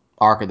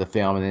arc of the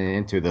film, and then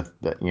into the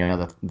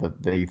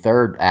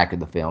third act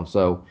of the film.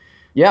 So,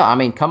 yeah, I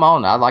mean, come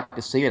on, I'd like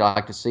to see it.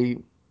 I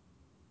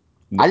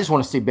just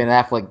want to see a Ben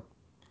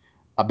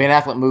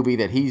Affleck movie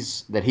that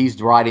he's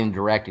writing and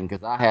directing,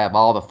 because I have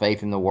all the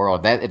faith in the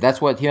world that if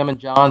that's what him and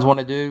Johns want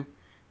to do,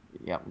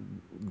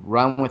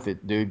 run with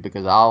it, dude.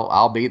 Because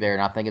I'll be there,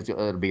 and I think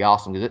it'll be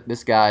awesome. Because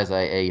this guy is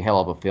a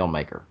hell of a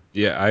filmmaker.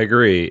 Yeah, I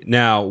agree.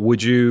 Now,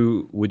 would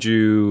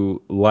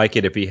you like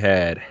it if he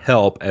had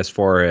help as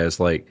far as,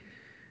 like,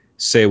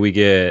 say we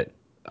get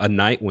a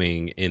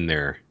Nightwing in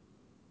there?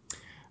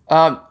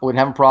 Wouldn't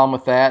have a problem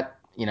with that.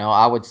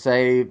 I would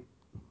say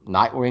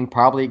Nightwing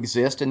probably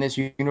exists in this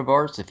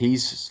universe. If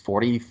he's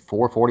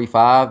 44,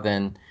 45,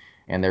 then,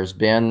 and there's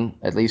been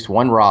at least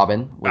one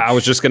Robin. Which, I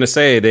was just going to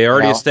say, they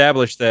already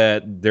established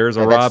that there's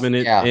a Robin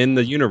in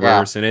the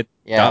universe, and it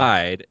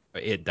died.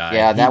 It died.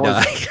 Yeah,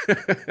 died.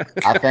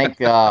 I think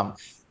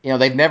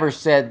they've never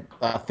said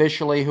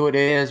officially who it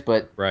is,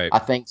 but Right. I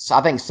think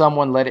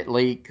someone let it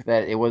leak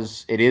that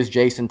it is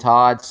Jason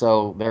Todd.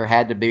 So there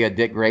had to be a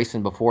Dick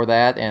Grayson before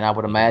that, and I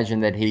would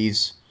imagine that he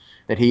is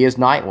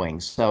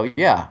Nightwing. So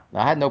yeah,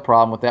 I had no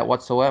problem with that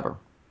whatsoever.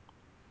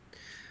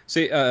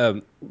 See,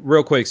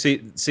 real quick.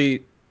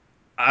 See,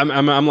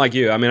 I'm like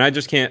you. I mean, I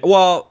just can't.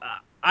 Well,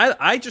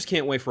 I just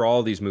can't wait for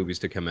all these movies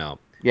to come out.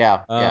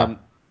 Yeah, yeah.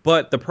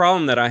 But the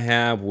problem that I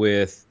have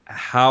with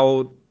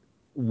how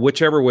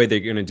whichever way they're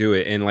going to do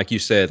it, and like you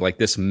said, like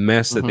this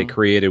mess that they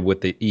created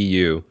with the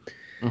EU.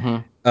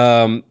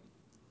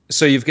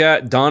 So you've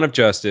got Dawn of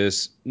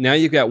Justice. Now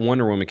you've got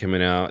Wonder Woman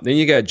coming out. Then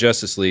you got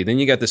Justice League. Then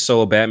you got the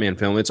solo Batman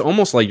film. It's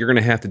almost like you're going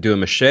to have to do a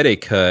machete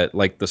cut,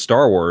 like the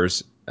Star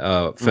Wars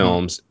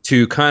films,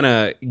 to kind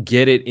of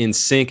get it in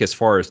sync as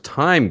far as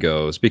time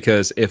goes.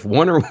 Because if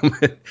Wonder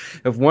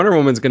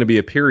Woman's going to be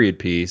a period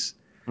piece,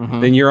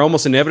 then you're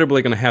almost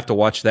inevitably going to have to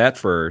watch that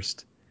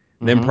first.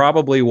 Then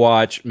probably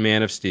watch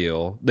Man of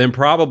Steel. Then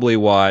probably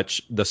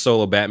watch the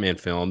solo Batman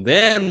film.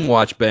 Then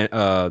watch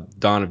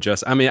Dawn of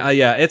Justice. I mean,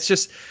 yeah, it's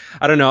just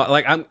I don't know.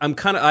 Like I'm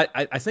kind of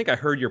I think I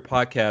heard your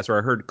podcast or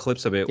I heard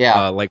clips of it.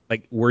 Yeah. Like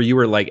where you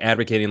were like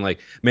advocating like,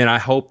 man, I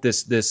hope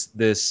this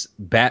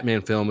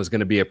Batman film is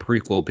going to be a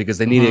prequel because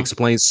they need to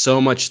explain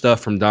so much stuff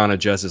from Dawn of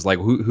Justice, like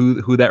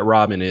who that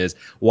Robin is,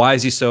 why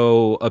is he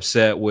so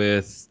upset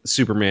with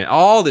Superman,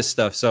 all this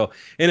stuff. So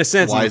in a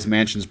sense, why his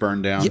mansion's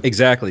burned down. Yeah,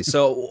 exactly.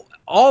 So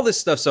all this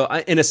stuff. So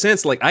in a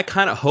sense, like I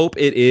kind of hope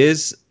it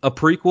is a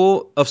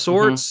prequel of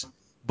sorts.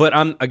 But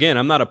I'm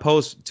not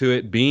opposed to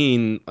it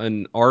being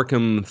an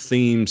Arkham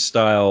theme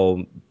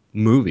style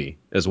movie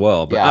as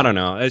well. But I don't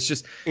know. It's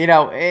just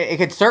it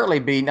could certainly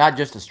be not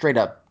just a straight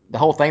up the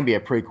whole thing be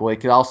a prequel. It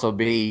could also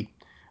be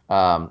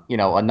a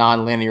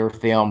non-linear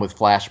film with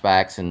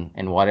flashbacks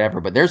and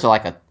whatever. But there's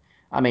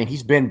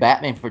he's been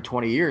Batman for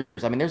 20 years.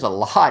 I mean, there's a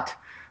lot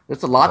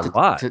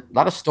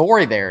of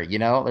story there.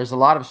 There's a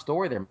lot of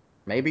story there.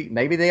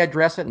 Maybe they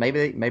address it.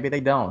 Maybe they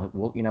don't.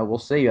 We'll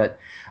see. But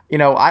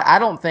I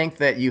don't think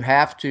that you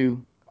have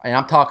to. And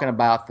I'm talking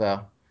about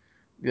the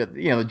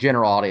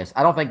general audience.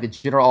 I don't think the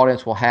general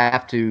audience will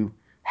have to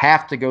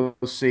go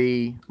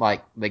see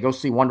like they go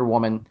see Wonder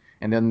Woman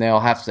and then they'll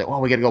have to say,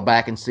 well, we got to go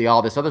back and see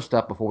all this other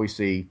stuff before we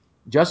see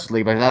Justice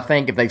League. But I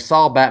think if they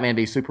saw Batman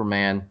v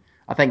Superman,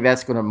 I think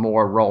that's going to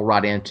more roll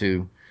right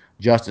into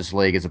Justice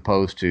League as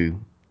opposed to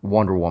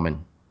Wonder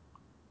Woman.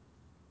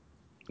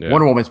 Yeah.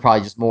 Wonder Woman's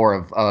probably just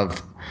more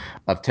of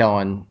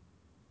telling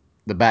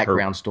the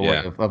background story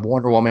of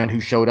Wonder Woman who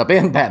showed up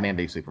in Batman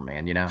v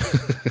Superman, Yeah.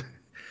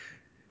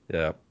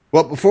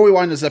 Well, before we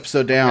wind this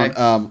episode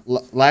down,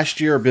 last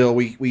year, Bill,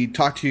 we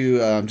talked to you,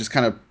 just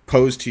kind of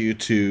posed to you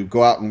to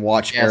go out and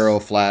watch Arrow,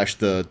 Flash,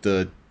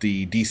 the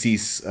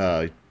DC's,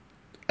 I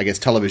guess,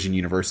 television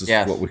universe is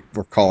what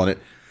we're calling it.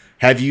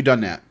 Have you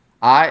done that?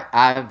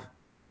 I've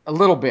a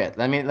little bit.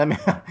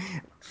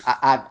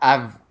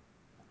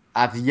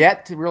 I've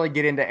yet to really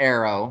get into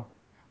Arrow,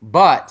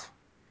 but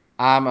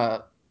I'm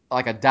a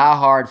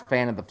diehard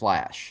fan of the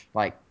Flash.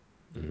 Like,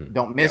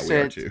 don't miss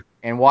it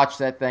and watch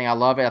that thing. I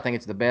love it. I think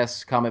it's the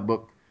best comic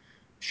book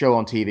show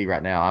on TV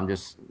right now.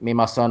 Me and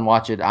my son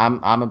watch it.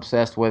 I'm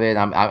obsessed with it.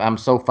 I'm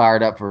so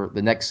fired up for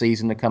the next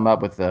season to come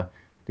up with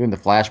doing the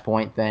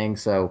Flashpoint thing.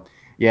 So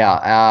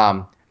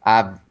yeah,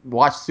 I've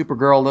watched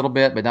Supergirl a little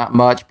bit, but not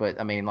much. But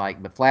I mean,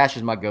 like, the Flash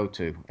is my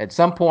go-to. At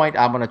some point,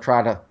 I'm going to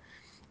try to.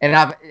 And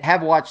I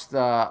have watched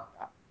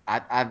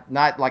I've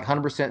not like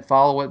 100%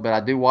 follow it, but I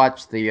do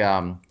watch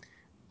the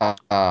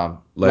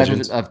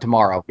Legends of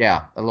Tomorrow.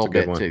 Yeah, a little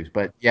bit too.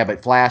 But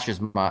Flash is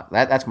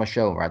that's my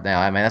show right now.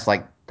 I mean, that's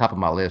like top of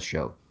my list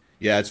show.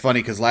 Yeah, it's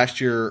funny because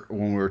last year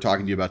when we were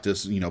talking to you about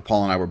this,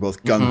 Paul and I were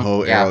both gung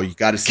ho Arrow. You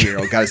got to see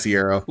Arrow. Got to see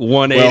Arrow.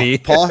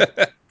 180. Well,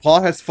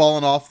 Paul has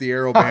fallen off the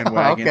Arrow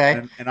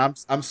bandwagon, and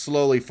I'm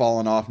slowly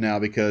falling off now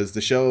because the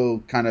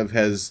show kind of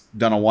has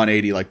done a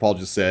 180, like Paul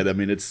just said. I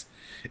mean, it's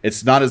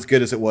not as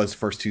good as it was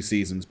first two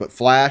seasons, but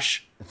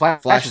Flash is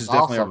definitely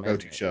awesome, our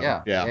go-to show.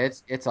 Yeah,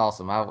 it's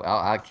awesome.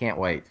 I can't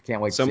wait.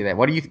 Can't wait to see that.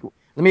 Let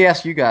me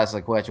ask you guys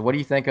a question. What do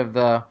you think of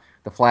the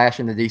Flash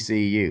in the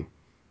DCEU?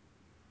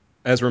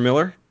 Ezra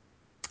Miller?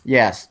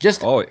 Yes,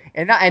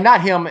 and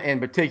not him in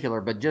particular,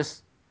 but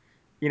just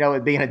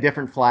it being a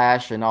different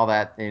Flash and all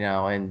that,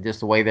 and just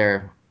the way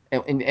they're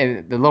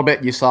and the little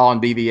bit you saw in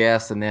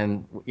BVS, and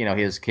then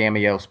his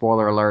cameo.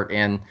 Spoiler alert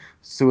in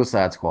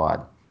Suicide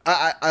Squad.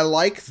 I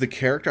like the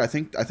character. I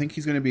think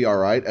he's going to be all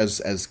right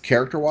as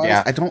character wise.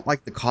 Yeah. I don't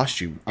like the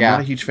costume. I'm not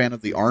a huge fan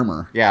of the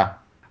armor. Yeah.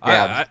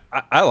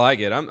 I like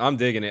it. I'm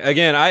digging it.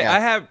 Again, I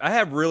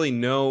have really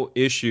no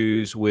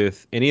issues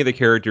with any of the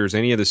characters,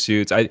 any of the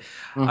suits.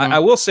 I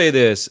will say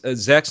this: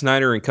 Zack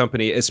Snyder and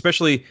company,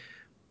 especially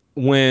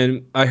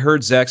when I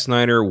heard Zack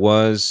Snyder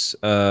was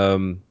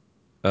picking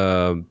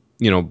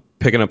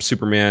up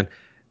Superman.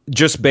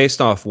 Just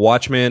based off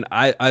Watchmen,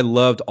 I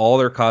loved all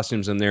their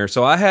costumes in there.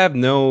 So I have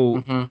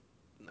no,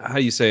 how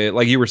do you say it?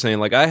 Like you were saying,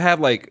 like I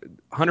have like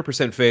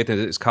 100% faith in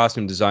his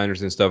costume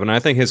designers and stuff. And I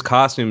think his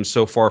costumes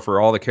so far for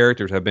all the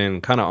characters have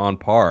been kind of on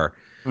par.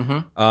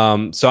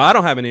 So I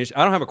don't have an issue.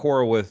 I don't have a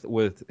quarrel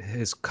with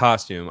his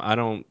costume.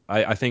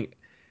 I think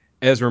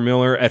Ezra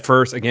Miller at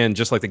first, again,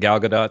 just like the Gal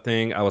Gadot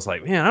thing, I was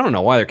like, man, I don't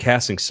know why they're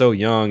casting so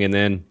young. And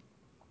then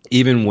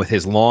even with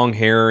his long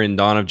hair in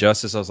Dawn of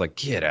Justice, I was like,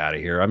 get out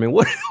of here. I mean,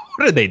 what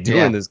are they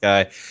doing, this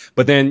guy?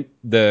 But then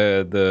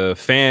the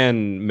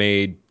fan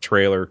made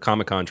trailer,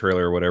 Comic-Con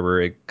trailer or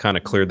whatever, it kind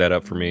of cleared that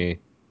up for me.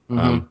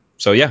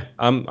 So yeah,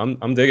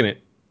 I'm digging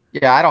it.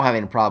 Yeah, I don't have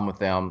any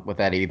problem with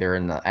that either.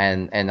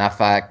 And in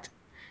fact,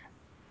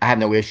 I have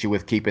no issue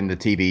with keeping the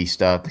TV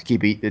stuff, the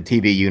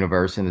TV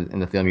universe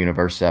and the film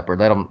universe separate.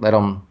 Let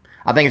them.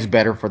 I think it's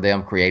better for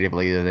them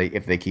creatively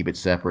if they keep it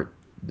separate.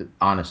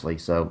 Honestly,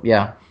 so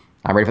yeah,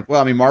 I'm ready for.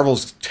 Well, I mean,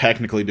 Marvel's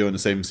technically doing the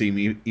same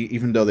thing,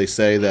 even though they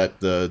say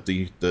that the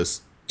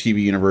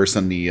TV universe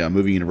and the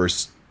movie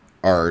universe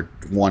are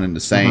one and the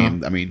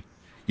same. I mean,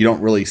 you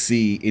don't really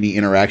see any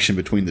interaction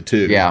between the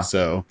two. Yeah.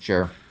 So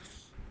sure.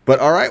 But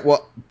all right,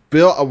 well,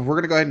 Bill, we're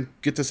going to go ahead and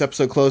get this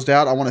episode closed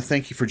out. I want to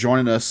thank you for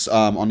joining us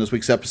on this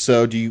week's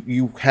episode. Do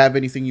you have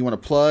anything you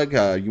want to plug?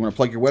 You want to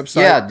plug your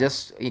website? Yeah,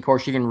 just, of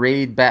course, you can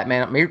read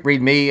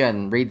read me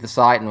and read the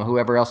site and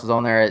whoever else is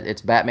on there.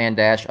 It's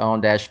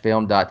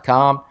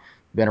batman-on-film.com.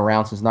 Been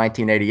around since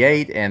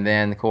 1988. And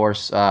then, of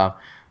course,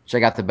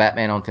 check out the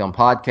Batman on Film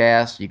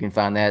podcast. You can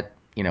find that,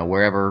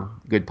 wherever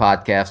good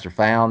podcasts are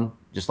found,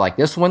 just like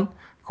this one,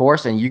 of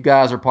course. And you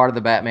guys are part of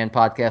the Batman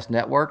Podcast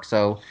Network,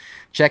 so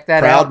check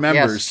that out. Proud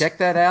members. Yes, check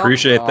that out.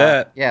 Appreciate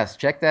that. Yes,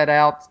 check that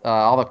out.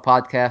 All the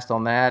podcasts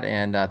on that.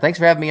 And thanks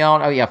for having me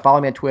on. Oh, yeah, follow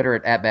me on Twitter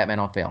at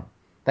BatmanOnFilm.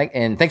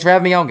 And thanks for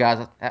having me on,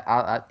 guys.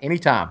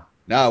 Anytime.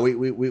 No,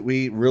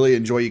 we really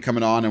enjoy you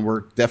coming on, and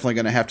we're definitely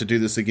going to have to do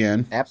this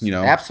again.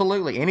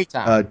 Absolutely,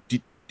 anytime. Do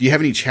you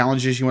have any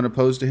challenges you want to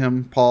pose to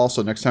him, Paul?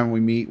 So next time we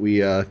meet,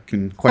 we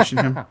can question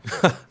him.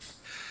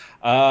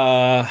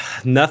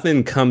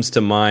 Nothing comes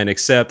to mind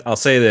except I'll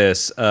say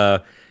this: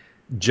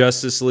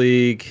 Justice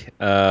League.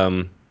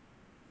 I'll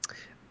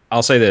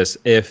say this: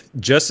 if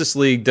Justice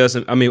League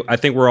doesn't, I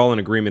think we're all in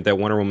agreement that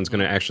Wonder Woman's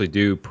going to actually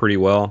do pretty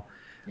well.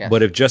 Yes.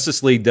 But if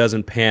Justice League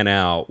doesn't pan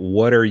out,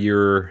 what are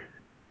your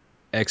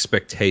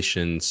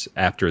expectations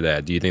after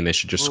that? Do you think they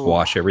should just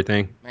squash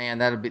everything? Man,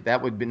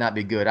 that would not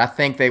be good. I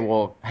think they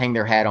will hang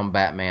their hat on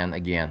Batman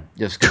again,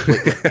 just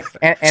completely.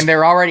 and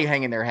they're already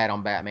hanging their hat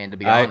on Batman, to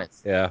be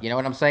honest. Yeah. You know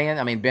what I'm saying?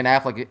 I mean, Ben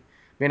Affleck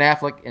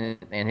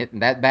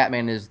and that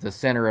Batman is the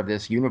center of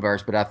this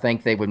universe, but I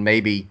think they would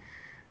maybe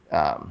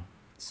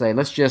say,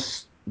 let's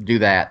just do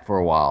that for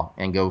a while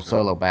and go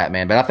solo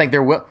Batman. But I think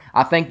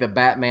the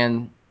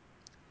Batman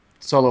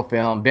solo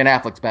film, Ben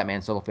Affleck's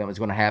Batman solo film, is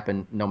going to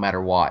happen no matter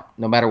what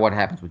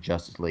happens with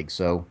Justice League.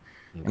 So,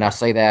 and I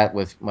say that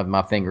with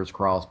my fingers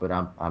crossed,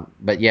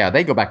 but yeah,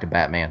 they go back to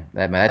Batman.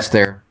 That's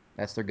their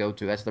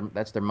go-to.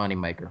 That's their money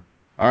maker.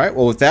 All right.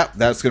 Well, with that,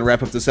 that's going to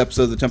wrap up this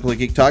episode of the Temple of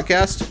Geek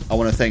Podcast. I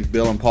want to thank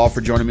Bill and Paul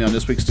for joining me on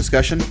this week's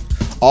discussion.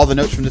 All the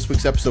notes from this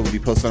week's episode will be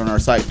posted on our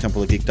site,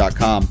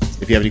 templeofgeek.com.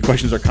 If you have any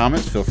questions or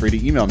comments, feel free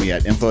to email me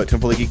at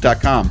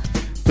info@templeofgeek.com.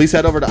 Please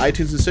head over to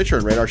iTunes and Stitcher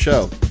and rate our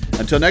show.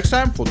 Until next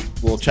time,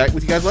 we'll chat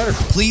with you guys later.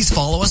 Please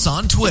follow us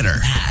on Twitter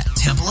at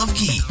Temple of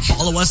Geek.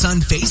 Follow us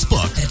on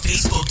Facebook at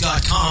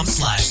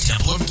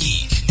facebook.com/Temple of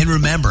Geek. And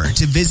remember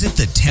to visit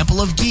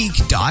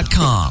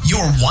thetempleofgeek.com,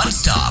 your one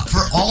stop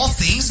for all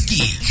things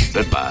geek.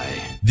 Goodbye.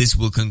 This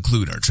will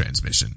conclude our transmission.